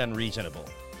being unreasonable.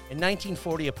 In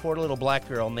 1940, a poor little black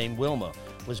girl named Wilma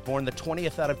was born the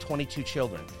 20th out of 22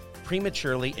 children,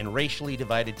 prematurely in racially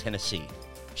divided Tennessee.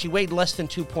 She weighed less than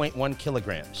 2.1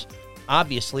 kilograms.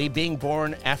 Obviously, being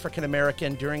born African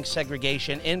American during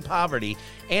segregation, in poverty,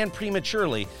 and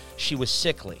prematurely, she was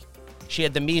sickly. She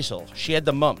had the measles, she had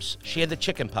the mumps, she had the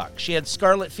chickenpox, she had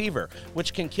scarlet fever,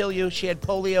 which can kill you, she had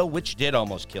polio, which did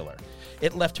almost kill her.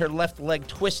 It left her left leg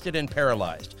twisted and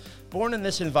paralyzed. Born in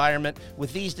this environment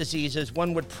with these diseases,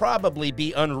 one would probably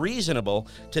be unreasonable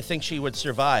to think she would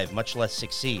survive, much less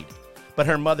succeed. But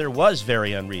her mother was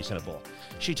very unreasonable.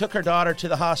 She took her daughter to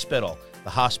the hospital. The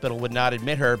hospital would not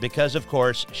admit her because, of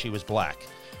course, she was black.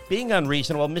 Being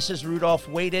unreasonable, Mrs. Rudolph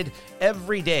waited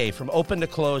every day from open to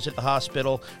close at the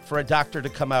hospital for a doctor to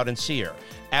come out and see her.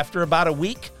 After about a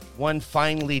week, one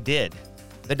finally did.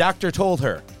 The doctor told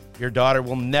her, "Your daughter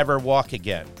will never walk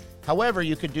again. However,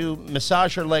 you could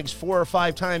massage her legs 4 or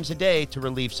 5 times a day to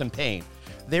relieve some pain."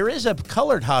 There is a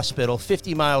colored hospital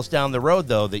 50 miles down the road,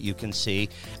 though, that you can see.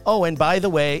 Oh, and by the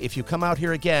way, if you come out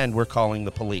here again, we're calling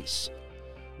the police.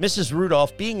 Mrs.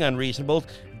 Rudolph, being unreasonable,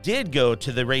 did go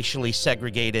to the racially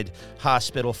segregated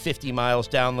hospital 50 miles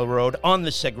down the road on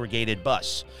the segregated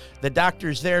bus. The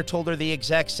doctors there told her the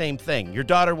exact same thing. Your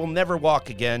daughter will never walk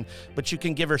again, but you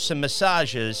can give her some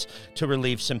massages to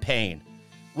relieve some pain.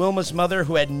 Wilma's mother,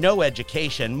 who had no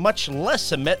education, much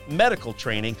less a medical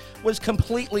training, was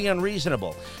completely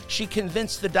unreasonable. She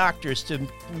convinced the doctors to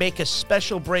make a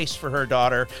special brace for her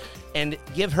daughter and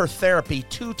give her therapy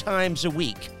 2 times a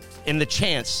week in the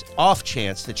off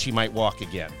chance that she might walk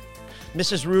again.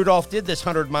 Mrs. Rudolph did this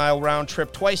 100-mile round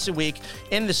trip twice a week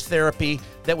in this therapy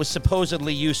that was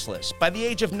supposedly useless. By the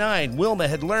age of 9, Wilma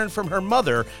had learned from her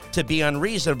mother to be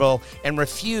unreasonable and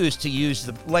refused to use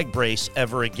the leg brace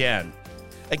ever again.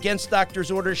 Against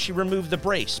doctor's orders, she removed the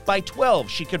brace. By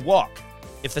 12, she could walk.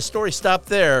 If the story stopped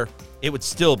there, it would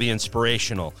still be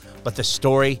inspirational. But the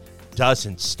story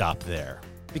doesn't stop there.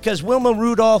 Because Wilma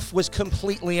Rudolph was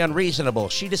completely unreasonable.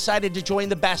 She decided to join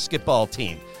the basketball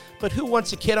team. But who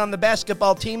wants a kid on the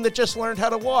basketball team that just learned how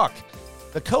to walk?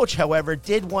 The coach, however,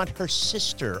 did want her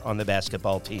sister on the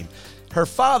basketball team. Her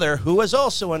father, who was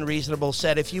also unreasonable,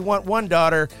 said if you want one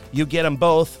daughter, you get them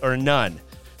both or none.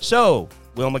 So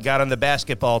Wilma got on the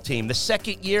basketball team. The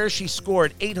second year, she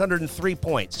scored 803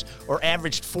 points, or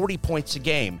averaged 40 points a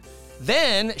game.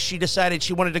 Then she decided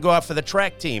she wanted to go out for the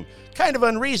track team. Kind of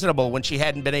unreasonable when she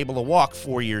hadn't been able to walk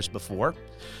 4 years before.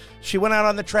 She went out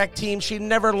on the track team. She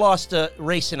never lost a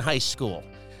race in high school.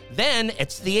 Then, at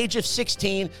the age of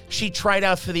 16, she tried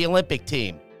out for the Olympic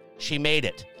team. She made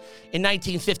it. In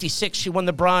 1956, she won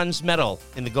the bronze medal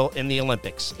in the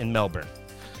Olympics in Melbourne.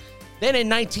 Then in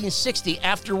 1960,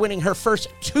 after winning her first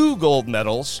 2 gold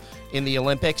medals in the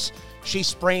Olympics, she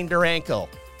sprained her ankle.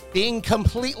 Being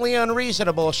completely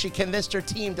unreasonable, she convinced her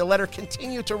team to let her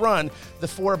continue to run the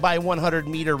 4x100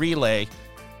 meter relay,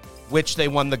 which they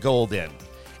won the gold in,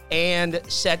 and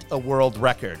set a world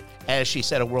record, as she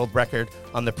set a world record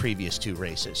on the previous 2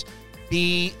 races.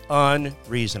 Be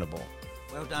unreasonable.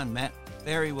 Well done, Matt.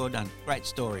 Very well done. Great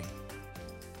story.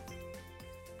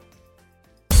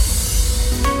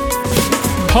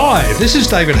 Hi, this is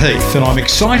David Heath, and I'm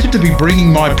excited to be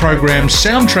bringing my program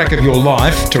Soundtrack of Your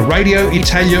Life to Radio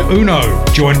Italia Uno.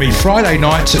 Join me Friday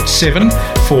nights at 7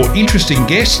 for interesting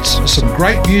guests, some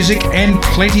great music, and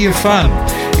plenty of fun.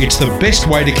 It's the best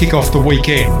way to kick off the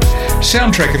weekend.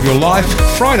 Soundtrack of Your Life,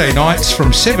 Friday nights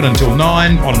from 7 until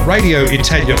 9 on Radio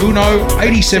Italia Uno,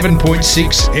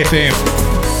 87.6 FM.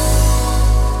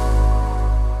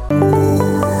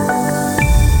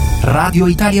 Radio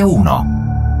Italia Uno.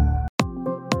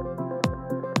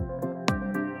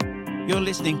 You're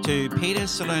listening to Peter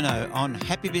Salerno on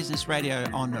Happy Business Radio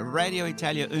on Radio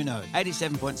Italia Uno,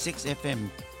 87.6 FM.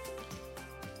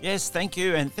 Yes, thank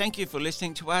you, and thank you for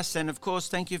listening to us, and of course,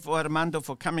 thank you for Armando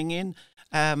for coming in.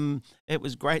 It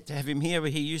was great to have him here.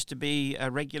 He used to be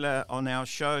a regular on our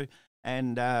show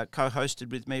and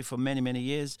co-hosted with me for many, many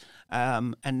years,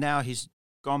 and now he's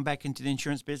gone back into the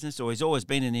insurance business, or he's always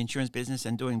been in the insurance business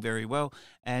and doing very well.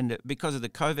 And because of the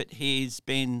COVID, he's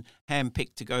been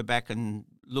handpicked to go back and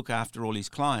look after all his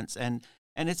clients. And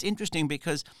it's interesting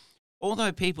because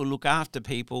although people look after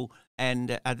people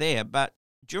and are there, but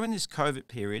during this COVID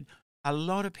period, a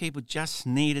lot of people just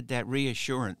needed that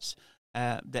reassurance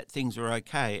that things were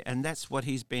okay. And that's what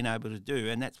he's been able to do,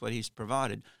 and that's what he's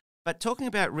provided. But talking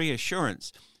about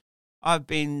reassurance, I've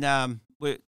been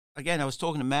again, I was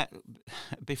talking to Matt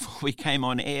before we came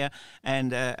on air,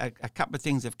 and a couple of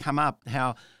things have come up.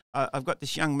 How I've got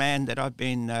this young man that I've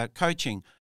been coaching,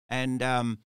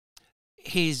 and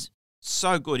he's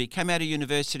so good. He came out of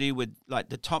university with like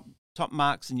the top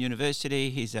marks in university.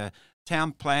 He's a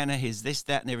town planner. He's this,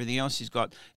 that, and everything else. He's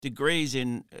got degrees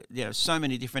in so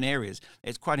many different areas.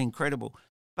 It's quite incredible.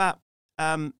 But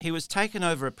he was taken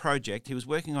over a project. He was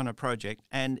working on a project,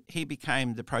 and he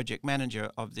became the project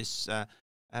manager of this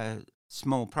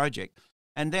small project.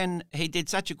 And then he did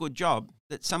such a good job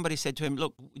that somebody said to him,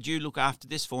 look, would you look after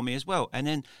this for me as well? And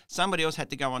then somebody else had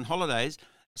to go on holidays.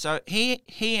 So he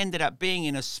ended up being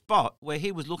in a spot where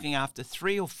he was looking after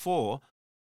 3 or 4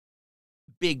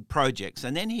 big projects.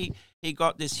 And then he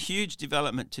got this huge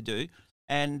development to do,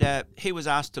 and he was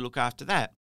asked to look after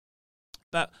that.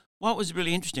 But what was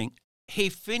really interesting, he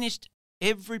finished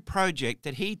every project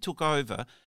that he took over,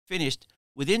 finished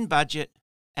within budget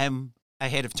and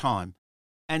ahead of time.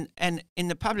 And in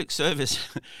the public service,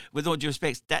 with all due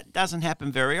respect, that doesn't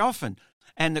happen very often.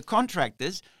 And the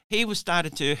contractors, he was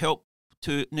started to help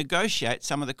to negotiate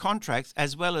some of the contracts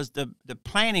as well as the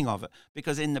planning of it,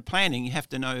 because in the planning you have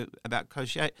to know about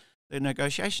the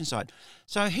negotiation side.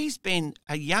 So he's been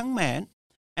a young man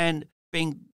and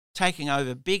been taking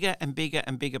over bigger and bigger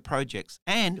and bigger projects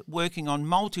and working on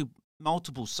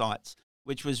multiple sites,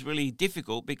 which was really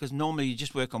difficult because normally you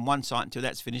just work on one site until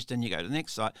that's finished and you go to the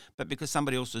next site. But because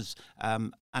somebody else was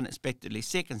unexpectedly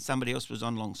sick and somebody else was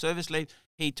on long service leave,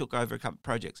 he took over a couple of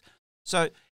projects. So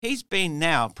he's been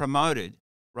now promoted,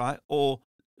 right, or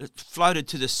floated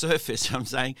to the surface, I'm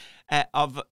saying,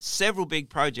 of several big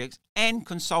projects and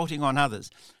consulting on others.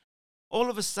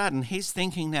 All of a sudden, he's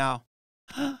thinking now,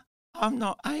 I'm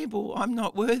not able, I'm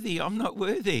not worthy.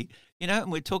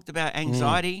 And we talked about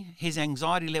anxiety. His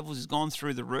anxiety levels has gone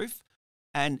through the roof.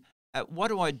 And what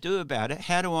do I do about it?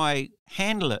 How do I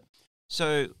handle it?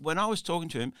 So when I was talking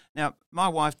to him, now my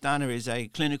wife Dana is a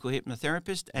clinical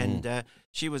hypnotherapist, and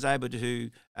she was able to,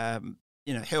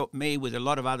 help me with a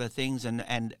lot of other things,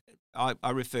 and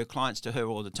I refer clients to her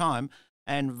all the time.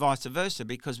 and vice versa,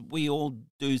 because we all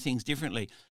do things differently.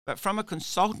 But from a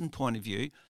consultant point of view,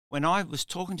 when I was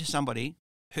talking to somebody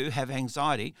who have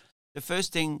anxiety, the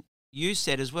first thing you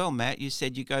said as well, Matt, you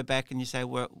said you go back and you say,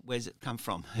 well, where's it come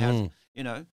from? You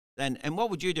know, and what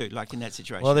would you do, like, in that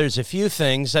situation? Well, there's a few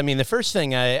things. I mean, the first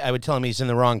thing I would tell him, he's in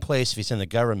the wrong place if he's in the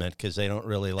government, because they don't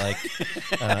really like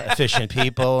efficient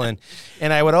people. And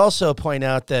I would also point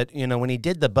out that, you know, when he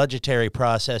did the budgetary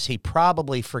process, he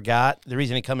probably forgot. The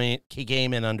reason he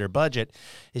came in under budget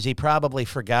is he probably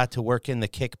forgot to work in the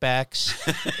kickbacks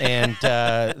and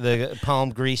the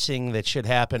palm greasing that should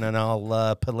happen on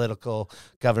all political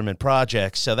government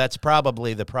projects. So that's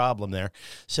probably the problem there.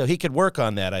 So he could work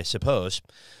on that, I suppose.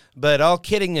 But all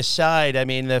kidding aside, I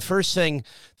mean, the first thing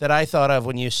that I thought of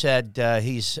when you said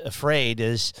he's afraid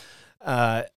is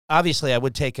obviously I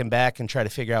would take him back and try to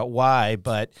figure out why.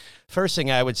 But first thing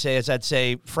I would say is I'd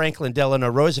say Franklin Delano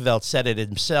Roosevelt said it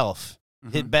himself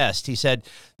at best. He said,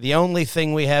 the only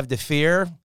thing we have to fear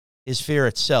is fear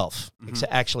itself.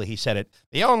 Actually, he said it.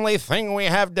 The only thing we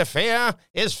have to fear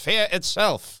is fear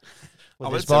itself.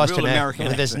 With his Boston accent,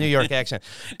 with his New York accent,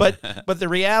 but the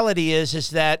reality is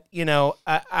that, you know,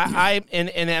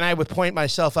 I would point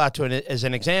myself out to it as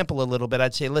an example a little bit.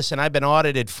 I'd say, listen, I've been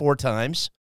audited 4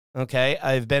 times. Okay,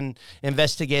 I've been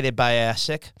investigated by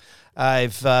ASIC.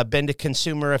 I've been to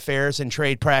Consumer Affairs and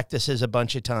Trade Practices a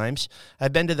bunch of times.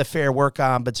 I've been to the Fair Work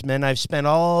Ombudsman. I've spent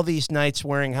all these nights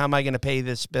worrying, how am I going to pay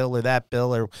this bill or that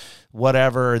bill or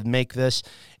whatever, or make this?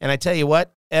 And I tell you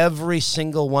what, every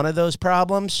single one of those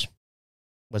problems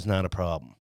was not a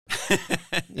problem.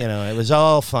 You know, it was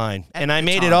all fine. And I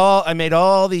made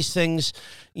all these things,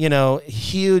 you know,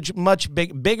 huge, much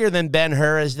bigger than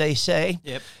Ben-Hur, as they say.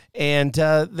 Yep. And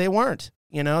they weren't,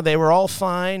 you know, they were all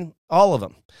fine, all of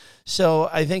them. So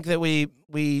I think that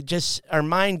we just, our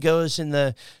mind goes in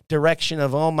the direction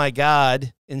of, oh my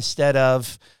God, instead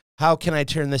of how can I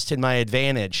turn this to my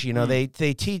advantage? You know, they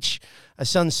teach,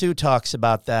 Sun Tzu talks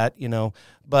about that, you know,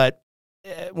 but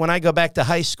when I go back to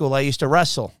high school, I used to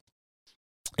wrestle.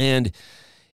 And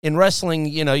in wrestling,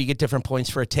 you know, you get different points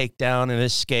for a takedown and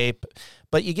escape,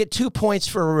 but you get 2 points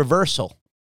for a reversal.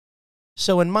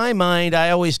 So in my mind, I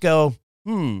always go,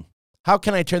 how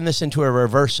can I turn this into a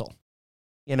reversal?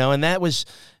 You know, and that was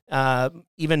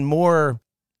even more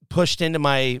pushed into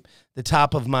the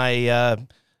top of my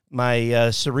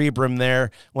cerebrum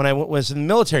there when I was in the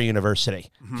military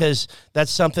university, because that's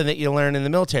something that you learn in the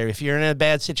military. If you're in a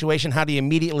bad situation, how do you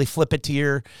immediately flip it to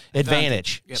your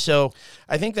advantage? Yep. So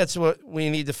I think that's what we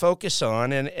need to focus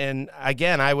on. And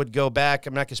again, I would go back.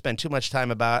 I'm not going to spend too much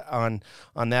time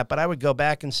on that, but I would go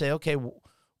back and say, okay,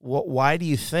 why do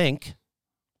you think,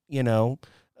 you know,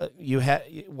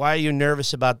 why are you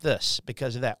nervous about this?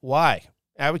 Because of that. Why?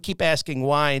 I would keep asking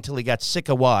why until he got sick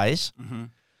of whys.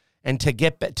 And to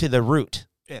get to the root,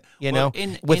 you know,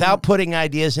 without putting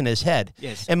ideas in his head.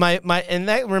 Yes. And and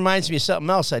that reminds me of something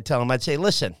else I'd tell him. I'd say,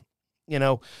 listen, you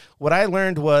know, what I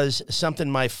learned was something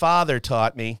my father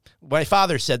taught me. My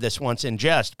father said this once in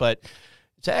jest, but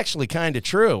it's actually kind of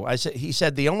true. He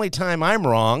said, the only time I'm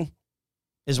wrong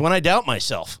is when I doubt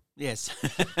myself. Yes.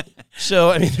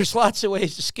 So, I mean, there's lots of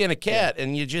ways to skin a cat,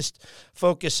 and you just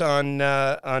focus on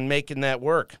making that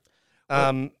work.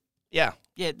 Yeah.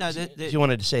 Yeah, no. You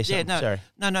wanted to say something? Yeah, no, sorry.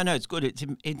 No. It's good.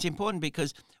 It's important,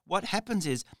 because what happens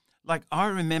is, like, I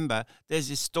remember there's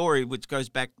this story which goes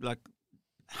back like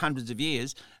hundreds of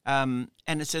years, and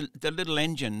it's the little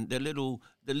engine, the little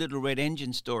red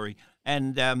engine story.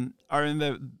 And I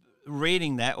remember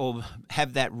reading that, or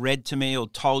have that read to me or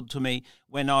told to me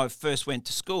when I first went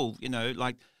to school. You know,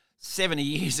 like 70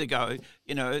 years ago,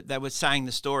 you know, they were saying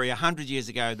the story. 100 years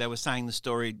ago, they were saying the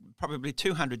story. Probably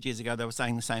 200 years ago, they were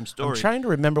saying the same story. I'm trying to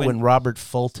remember when Robert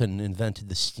Fulton invented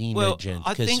the steam engine.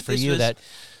 Because for you,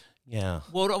 yeah.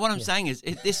 Well, what I'm saying is,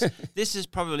 this is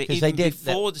probably even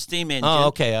before the steam engine. Oh,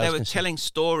 okay. They were telling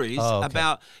stories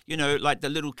about, you know, like the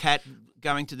little cat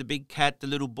going to the big cat, the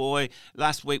little boy.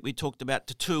 Last week we talked about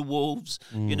the 2 wolves,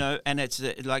 you know, and it's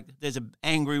like there's an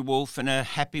angry wolf and a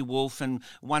happy wolf, and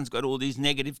one's got all these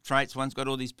negative traits, one's got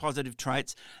all these positive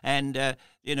traits, and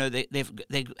you know,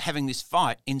 they're having this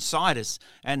fight inside us.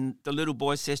 And the little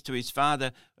boy says to his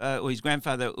father or his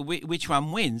grandfather, which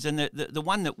one wins? And the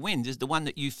one that wins is the one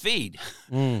that you feed.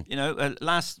 You know,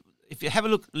 if you have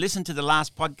a listen to the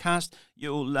last podcast,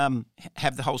 you'll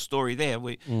have the whole story there.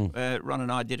 Ron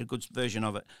and I did a good version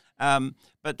of it.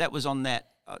 But that was on that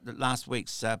last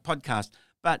week's podcast.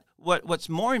 But what's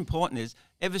more important is,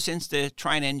 ever since the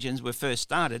train engines were first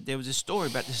started, there was a story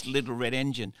about this little red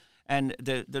engine. And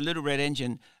the little red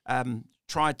engine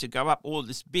tried to go up all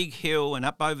this big hill and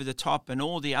up over the top, and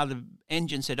all the other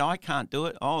engines said, I can't do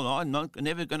it. Oh, I'm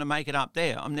never going to make it up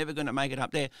there. I'm never going to make it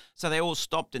up there. So they all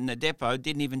stopped in the depot,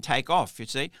 didn't even take off, you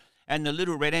see. And the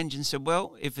little red engine said,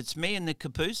 well, if it's me in the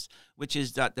caboose, which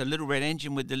is the little red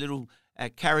engine with the little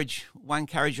one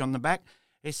carriage on the back,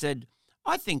 he said,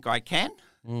 I think I can.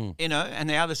 You know, and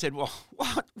the other said, well,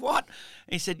 what?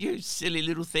 He said, you silly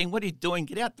little thing, what are you doing?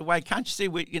 Get out the way. Can't you see,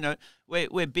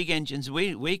 we're big engines.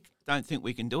 We don't think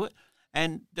we can do it.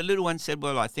 And the little one said,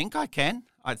 well, I think I can.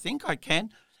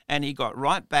 And he got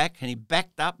right back and he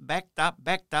backed up,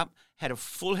 had a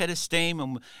full head of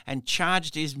steam and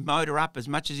charged his motor up as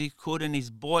much as he could. And his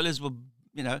boilers were,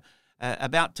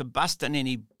 about to bust, and then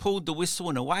he pulled the whistle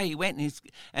and away he went,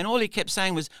 and all he kept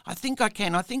saying was, I think I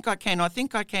can. And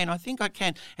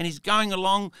he's going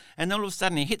along, and then all of a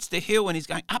sudden he hits the hill, and he's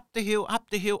going up the hill,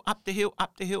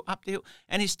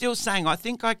 and he's still saying, I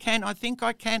think I can.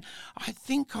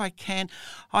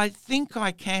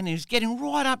 And he's getting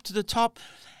right up to the top.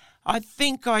 I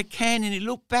think I can. And he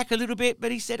looked back a little bit,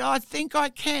 but he said, I think I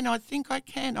can. I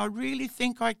really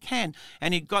think I can.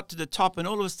 And he got to the top, and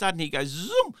all of a sudden he goes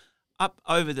zoom up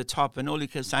over the top, and all he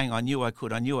kept saying, I knew I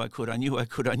could. And he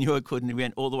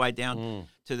went all the way down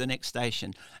to the next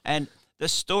station. And the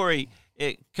story,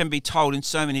 it can be told in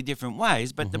so many different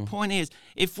ways, but the point is,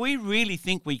 if we really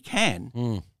think we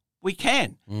can, we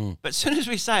can. But as soon as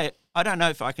we say it, I don't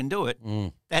know if I can do it,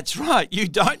 that's right, you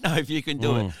don't know if you can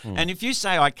do it. And if you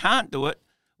say, I can't do it,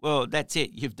 well, that's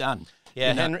it, you've done.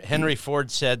 Yeah, Henry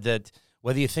Ford said that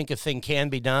whether you think a thing can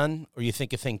be done or you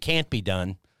think a thing can't be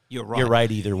done, you're right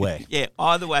either way. Yeah,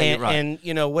 either way, you're right. And,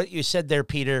 what you said there,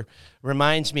 Peter,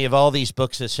 reminds me of all these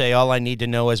books that say all I need to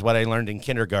know is what I learned in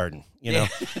kindergarten,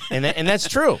 and that's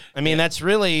true. I mean, that's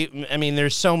really,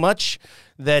 there's so much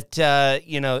that,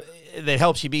 that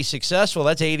helps you be successful.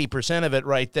 That's 80% of it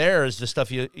right there is the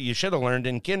stuff you should have learned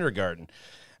in kindergarten.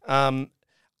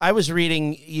 I was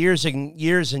reading years and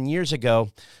years ago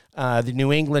the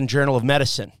New England Journal of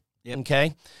Medicine,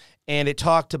 okay? And it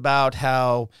talked about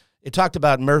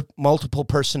multiple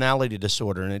personality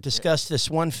disorder, and it discussed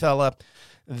this one fella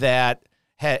that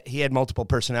he had multiple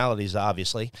personalities,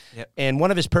 obviously, and one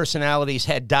of his personalities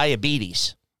had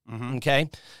diabetes. Okay,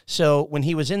 so when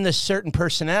he was in this certain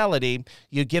personality,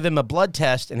 you give him a blood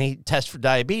test, and he'd test for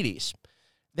diabetes.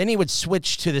 Then he would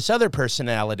switch to this other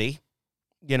personality,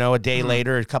 a day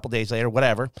later, a couple days later,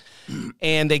 whatever,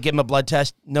 and they give him a blood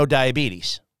test, no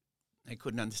diabetes. They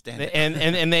couldn't understand it.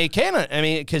 And they cannot,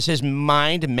 because his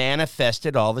mind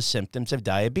manifested all the symptoms of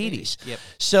diabetes. Yep.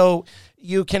 So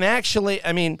you can actually,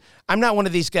 I'm not one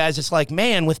of these guys that's like,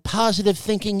 man, with positive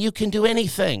thinking, you can do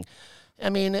anything.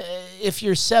 If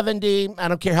you're 70, I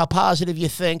don't care how positive you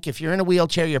think. If you're in a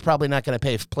wheelchair, you're probably not going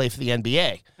to play for the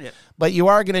NBA. Yep. But you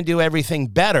are going to do everything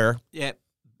better. Yep.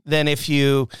 Than if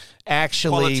you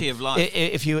actually quality of life.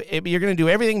 If you're going to do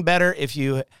everything better if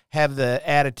you have the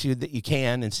attitude that you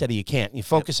can instead of you can't. You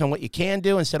focus on what you can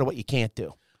do instead of what you can't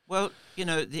do. Well,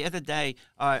 the other day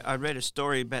I read a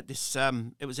story about this.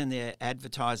 It was in the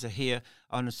Advertiser here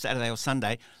on a Saturday or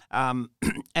Sunday, and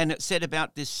it said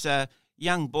about this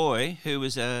young boy who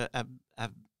was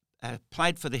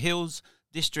played for the Hills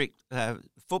District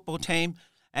football team,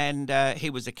 and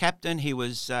he was a captain. He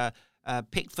was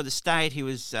picked for the state. He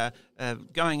was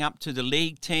going up to the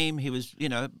league team. He was,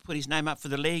 put his name up for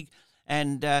the league,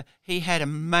 and he had a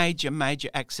major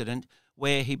accident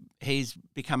where he's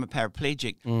become a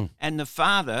paraplegic. And the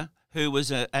father, who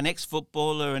was an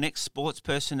ex-footballer, an ex-sports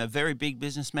person, a very big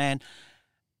businessman,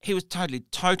 he was totally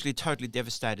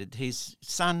devastated. His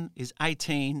son is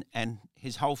 18, and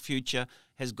his whole future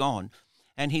has gone.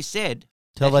 And he said,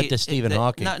 "Tell that to Stephen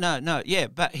Hawking." No, yeah,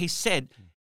 but he said,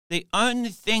 the only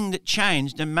thing that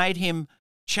changed and made him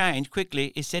change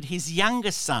quickly is that his younger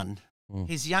son,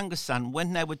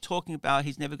 when they were talking about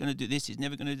he's never going to do this, he's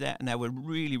never going to do that, and they were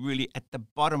really, really at the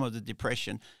bottom of the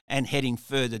depression and heading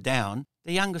further down,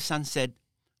 the younger son said,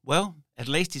 well, at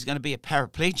least he's going to be a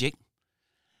paraplegic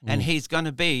and he's going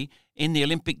to be in the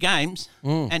Olympic Games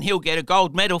and he'll get a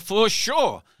gold medal for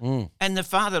sure. And the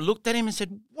father looked at him and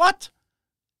said, what?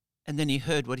 And then he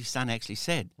heard what his son actually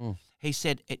said. He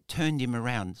said it turned him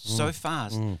around so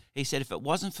fast. He said if it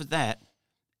wasn't for that,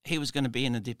 he was going to be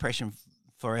in a depression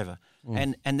forever.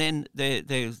 And then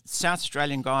the South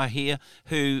Australian guy here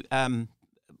who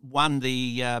won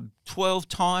the 12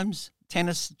 times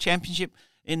tennis championship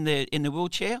in the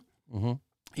wheelchair.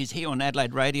 He's here on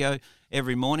Adelaide Radio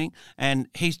every morning, and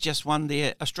he's just won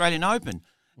the Australian Open,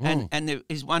 and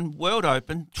he's won World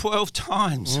Open 12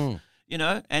 times.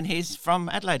 And he's from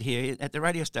Adelaide here at the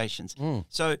radio stations.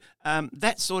 So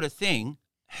that sort of thing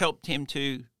helped him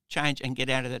to change and get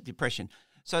out of that depression.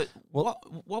 So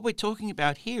what we're talking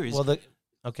about here is...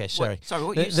 Okay, sorry.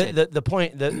 What you said. The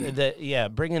point,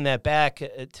 bringing that back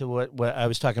to what I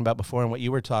was talking about before and what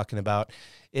you were talking about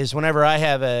is whenever I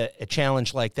have a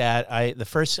challenge like that,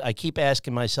 I keep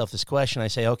asking myself this question. I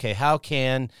say, okay, how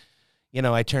can,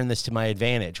 I turn this to my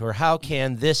advantage? Or how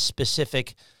can this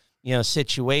specific,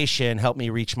 situation help me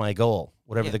reach my goal,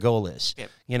 whatever the goal is?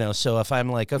 Yep. So if I'm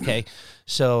like, okay,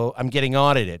 so I'm getting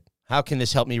audited. How can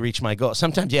this help me reach my goal?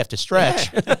 Sometimes you have to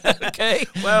stretch, okay?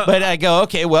 But I go,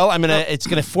 okay, it's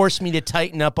going to force me to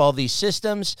tighten up all these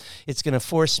systems. It's going to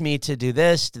force me to do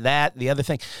this, that, the other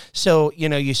thing. So,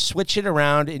 you switch it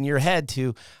around in your head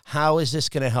to how is this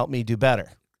going to help me do better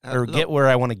or get where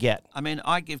I want to get? I mean,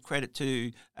 I give credit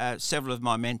to several of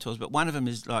my mentors, but one of them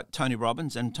is like Tony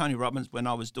Robbins. And Tony Robbins, when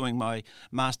I was doing my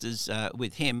master's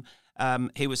with him,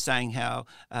 he was saying how,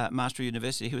 Mastery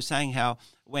University, he was saying how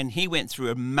when he went through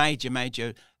a major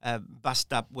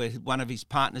bust up where one of his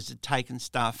partners had taken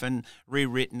stuff and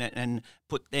rewritten it and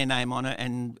put their name on it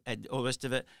and all the rest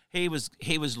of it, he was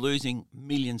losing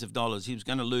millions of dollars. He was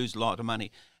going to lose a lot of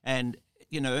money. And,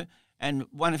 and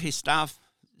one of his staff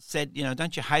said,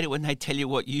 don't you hate it when they tell you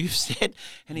what you've said?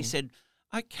 And he said,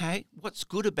 okay, what's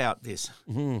good about this?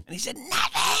 Mm-hmm. And he said,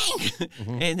 nothing.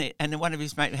 Mm-hmm. And then one of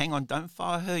his mates, hang on, don't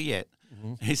fire her yet.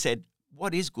 Mm-hmm. He said,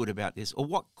 what is good about this? Or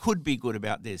what could be good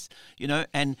about this?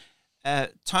 And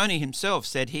Tony himself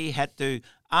said he had to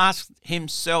ask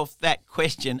himself that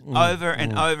question over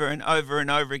and over and over and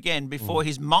over again before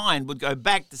his mind would go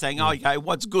back to saying, okay,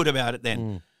 what's good about it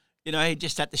then? He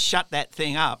just had to shut that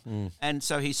thing up. And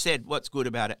so he said, what's good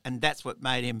about it? And that's what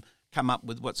made him come up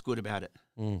with what's good about it.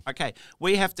 Okay,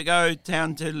 we have to go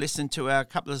down to listen to our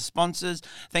couple of sponsors.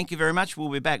 Thank you very much. We'll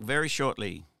be back very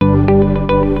shortly.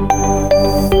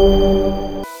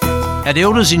 At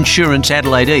Elders Insurance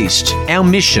Adelaide East, our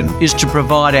mission is to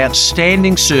provide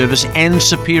outstanding service and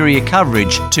superior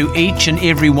coverage to each and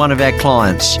every one of our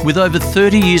clients. With over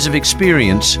 30 years of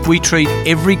experience, we treat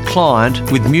every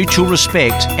client with mutual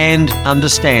respect and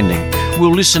understanding.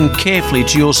 We'll listen carefully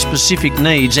to your specific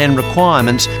needs and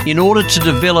requirements in order to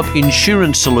develop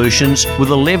insurance solutions with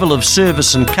a level of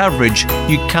service and coverage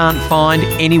you can't find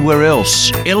anywhere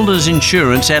else. Elders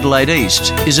Insurance Adelaide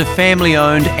East is a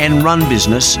family-owned and run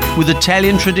business with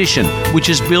Italian tradition, which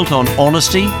is built on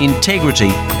honesty, integrity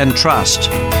and trust.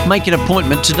 Make an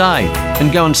appointment today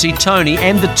and go and see Tony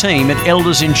and the team at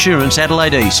Elders Insurance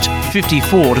Adelaide East,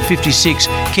 54 to 56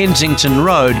 Kensington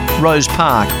Road, Rose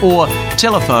Park, or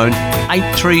telephone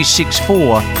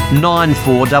 8364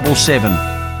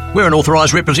 9477. We're an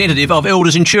authorised representative of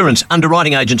Elders Insurance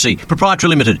Underwriting Agency, Proprietary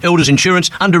Limited, Elders Insurance,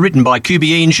 underwritten by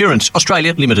QBE Insurance,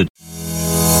 Australia Limited.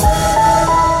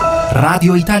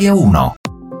 Radio Italia 1.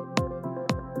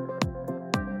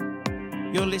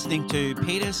 You're listening to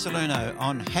Peter Salerno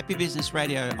on Happy Business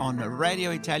Radio on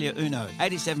Radio Italia Uno,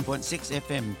 87.6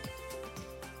 FM.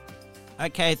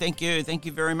 Okay, thank you. Thank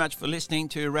you very much for listening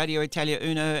to Radio Italia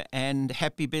Uno and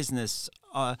Happy Business.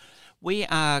 We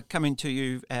are coming to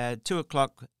you 2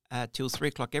 o'clock till 3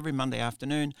 o'clock every Monday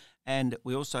afternoon, and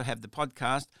we also have the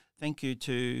podcast. Thank you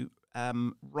to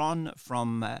Ron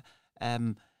from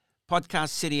Podcast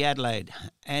City Adelaide.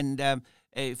 And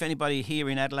if anybody here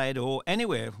in Adelaide or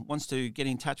anywhere wants to get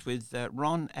in touch with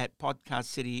Ron at Podcast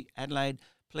City Adelaide,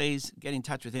 please get in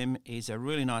touch with him. He's a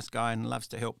really nice guy and loves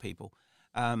to help people.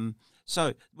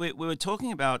 So we were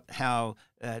talking about how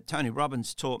Tony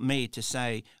Robbins taught me to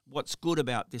say what's good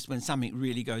about this when something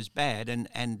really goes bad,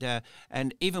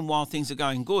 and even while things are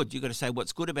going good, you've got to say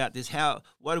what's good about this.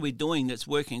 What are we doing that's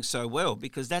working so well?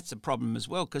 Because that's a problem as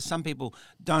well. Because some people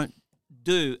don't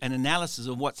do an analysis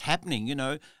of what's happening.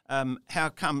 How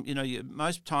come?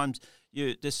 Most times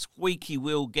the squeaky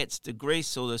wheel gets the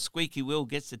grease, or the squeaky wheel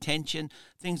gets the tension.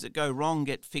 Things that go wrong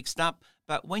get fixed up.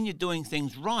 But when you're doing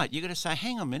things right, you've got to say,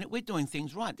 hang on a minute, we're doing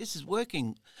things right. This is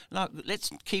working. Let's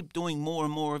keep doing more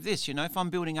and more of this. If I'm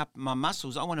building up my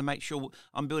muscles, I want to make sure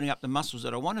I'm building up the muscles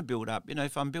that I want to build up.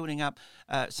 If I'm building up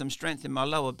some strength in my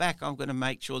lower back, I'm going to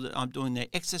make sure that I'm doing the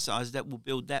exercise that will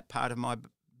build that part of my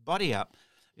body up.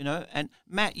 And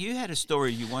Matt, you had a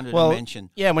story you wanted to mention.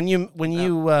 Yeah, when you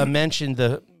mentioned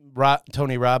the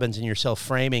Tony Robbins and yourself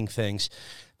framing things,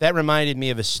 that reminded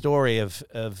me of a story of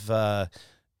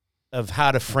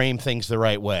how to frame things the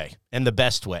right way and the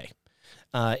best way.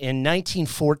 In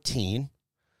 1914,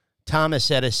 Thomas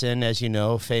Edison, as you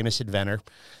know, famous inventor,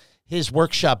 his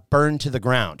workshop burned to the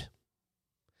ground.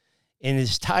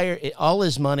 And all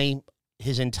his money,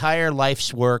 his entire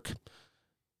life's work,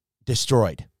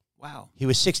 destroyed. Wow. He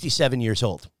was 67 years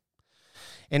old.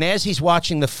 And as he's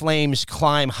watching the flames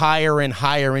climb higher and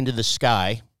higher into the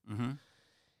sky,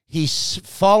 he's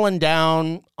fallen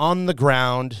down on the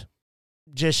ground,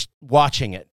 just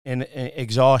watching it in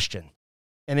exhaustion.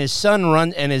 And his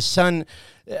son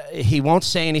he won't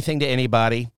say anything to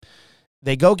anybody.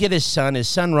 They go get his son. His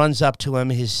son runs up to him.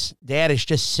 His dad is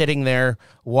just sitting there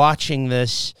watching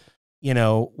this,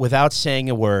 without saying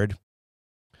a word.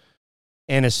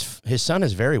 And his son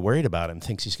is very worried about him,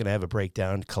 thinks he's going to have a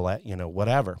breakdown,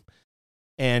 whatever.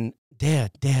 And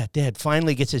Dad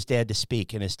finally gets his dad to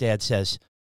speak. And his dad says,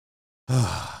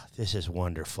 "Oh, this is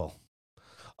wonderful.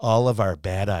 All of our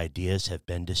bad ideas have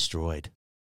been destroyed.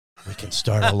 We can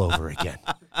start all over again."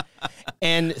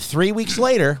 And 3 weeks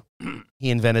later, he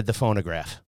invented the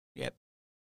phonograph. Yep.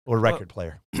 Or record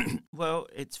player. Well,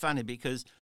 it's funny because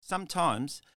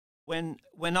sometimes when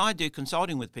I do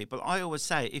consulting with people, I always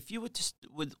say, if you were just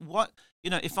with what,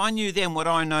 if I knew then what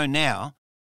I know now,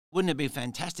 wouldn't it be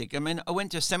fantastic? I mean, I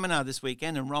went to a seminar this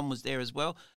weekend and Ron was there as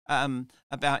well,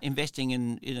 about investing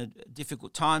in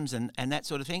difficult times and that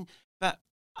sort of thing. But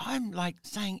I'm like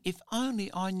saying, if only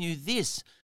I knew this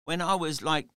when I was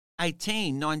like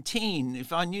 18, 19,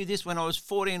 if I knew this when I was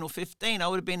 14 or 15, I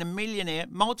would have been a millionaire,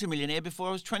 multimillionaire before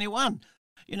I was 21.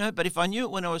 But if I knew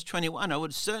it when I was 21, I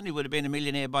certainly would have been a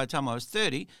millionaire by the time I was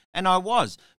 30, and I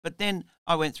was. But then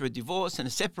I went through a divorce and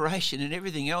a separation and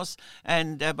everything else,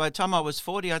 and by the time I was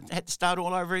 40, I had to start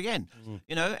all over again.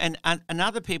 And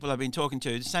other people I've been talking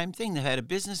to, the same thing. They had a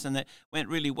business and that went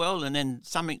really well, and then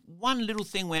one little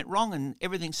thing went wrong and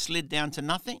everything slid down to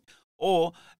nothing.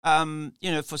 Or,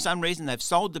 for some reason they've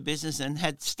sold the business and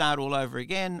had to start all over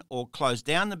again, or closed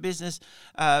down the business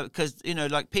because,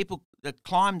 like people that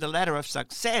climbed the ladder of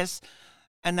success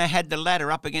and they had the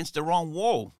ladder up against the wrong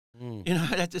wall.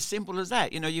 That's as simple as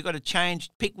that. You've got to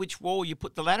pick which wall you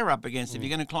put the ladder up against. If you're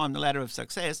going to climb the ladder of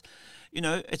success,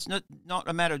 it's not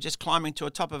a matter of just climbing to the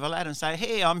top of a ladder and say,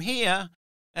 "Hey, I'm here,"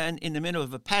 and in the middle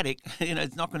of a paddock,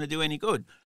 it's not going to do any good.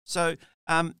 So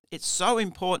it's so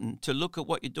important to look at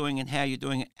what you're doing and how you're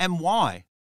doing it and why.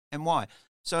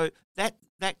 So that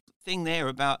thing there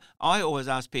about, I always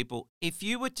ask people, if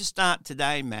you were to start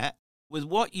today, Matt, with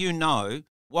what you know,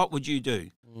 what would you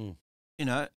do?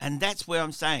 And that's where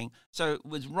I'm saying. So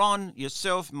with Ron,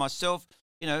 yourself, myself,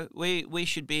 we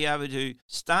should be able to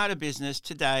start a business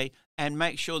today and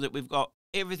make sure that we've got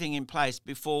everything in place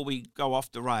before we go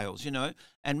off the rails,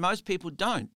 and most people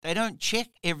don't. They don't check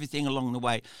everything along the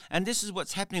way. And this is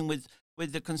what's happening with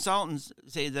the consultants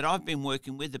that I've been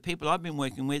working with, the people I've been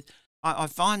working with. I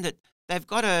find that they've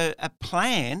got a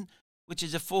plan, which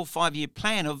is a 4 or 5 year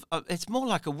plan of it's more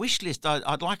like a wish list.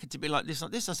 I'd like it to be like this.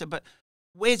 I said, but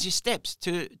where's your steps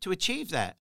to achieve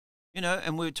that?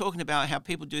 And we were talking about how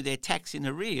people do their tax in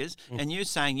arrears, and you're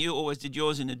saying you always did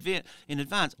yours in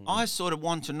advance. I sort of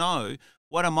want to know,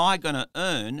 what am I going to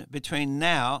earn between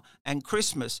now and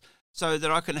Christmas so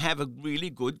that I can have a really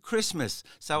good Christmas?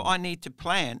 So I need to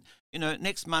plan,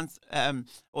 next month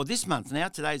or this month now.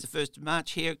 Today's the 1st of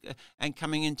March here, and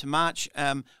coming into March,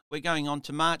 we're going on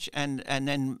to March and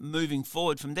then moving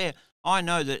forward from there. I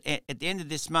know that at the end of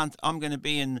this month, I'm going to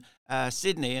be in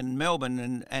Sydney and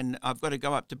Melbourne, and I've got to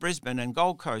go up to Brisbane and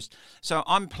Gold Coast. So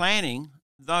I'm planning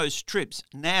those trips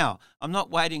now. I'm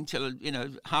not waiting till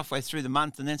halfway through the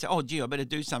month and then say, "Oh, gee, I better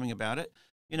do something about it."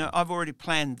 I've already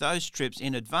planned those trips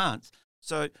in advance.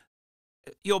 So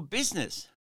your business,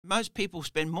 most people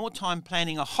spend more time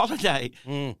planning a holiday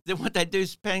than what they do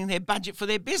planning their budget for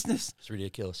their business. It's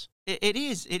ridiculous. It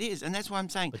is, and that's why I'm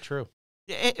saying. But true.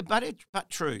 But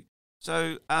true.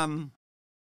 So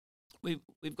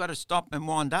we've got to stop and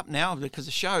wind up now because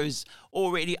the show is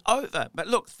already over. But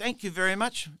look, thank you very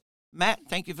much, Matt.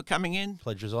 Thank you for coming in.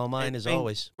 Pleasure's all mine, as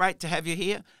always. Great to have you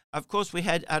here. Of course, we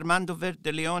had Armando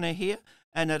Verdeleone here,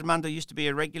 and Armando used to be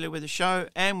a regular with the show,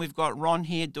 and we've got Ron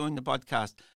here doing the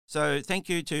podcast. So thank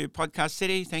you to Podcast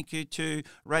City, thank you to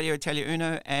Radio Italia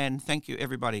Uno, and thank you,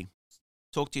 everybody.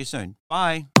 Talk to you soon.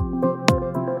 Bye.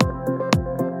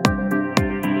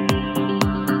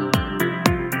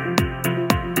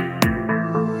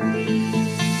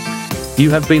 You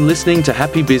have been listening to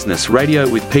Happy Business Radio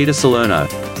with Peter Salerno.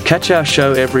 Catch our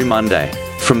show every Monday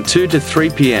from 2 to 3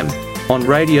 p.m. on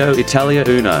Radio Italia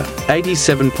Uno,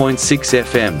 87.6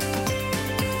 FM.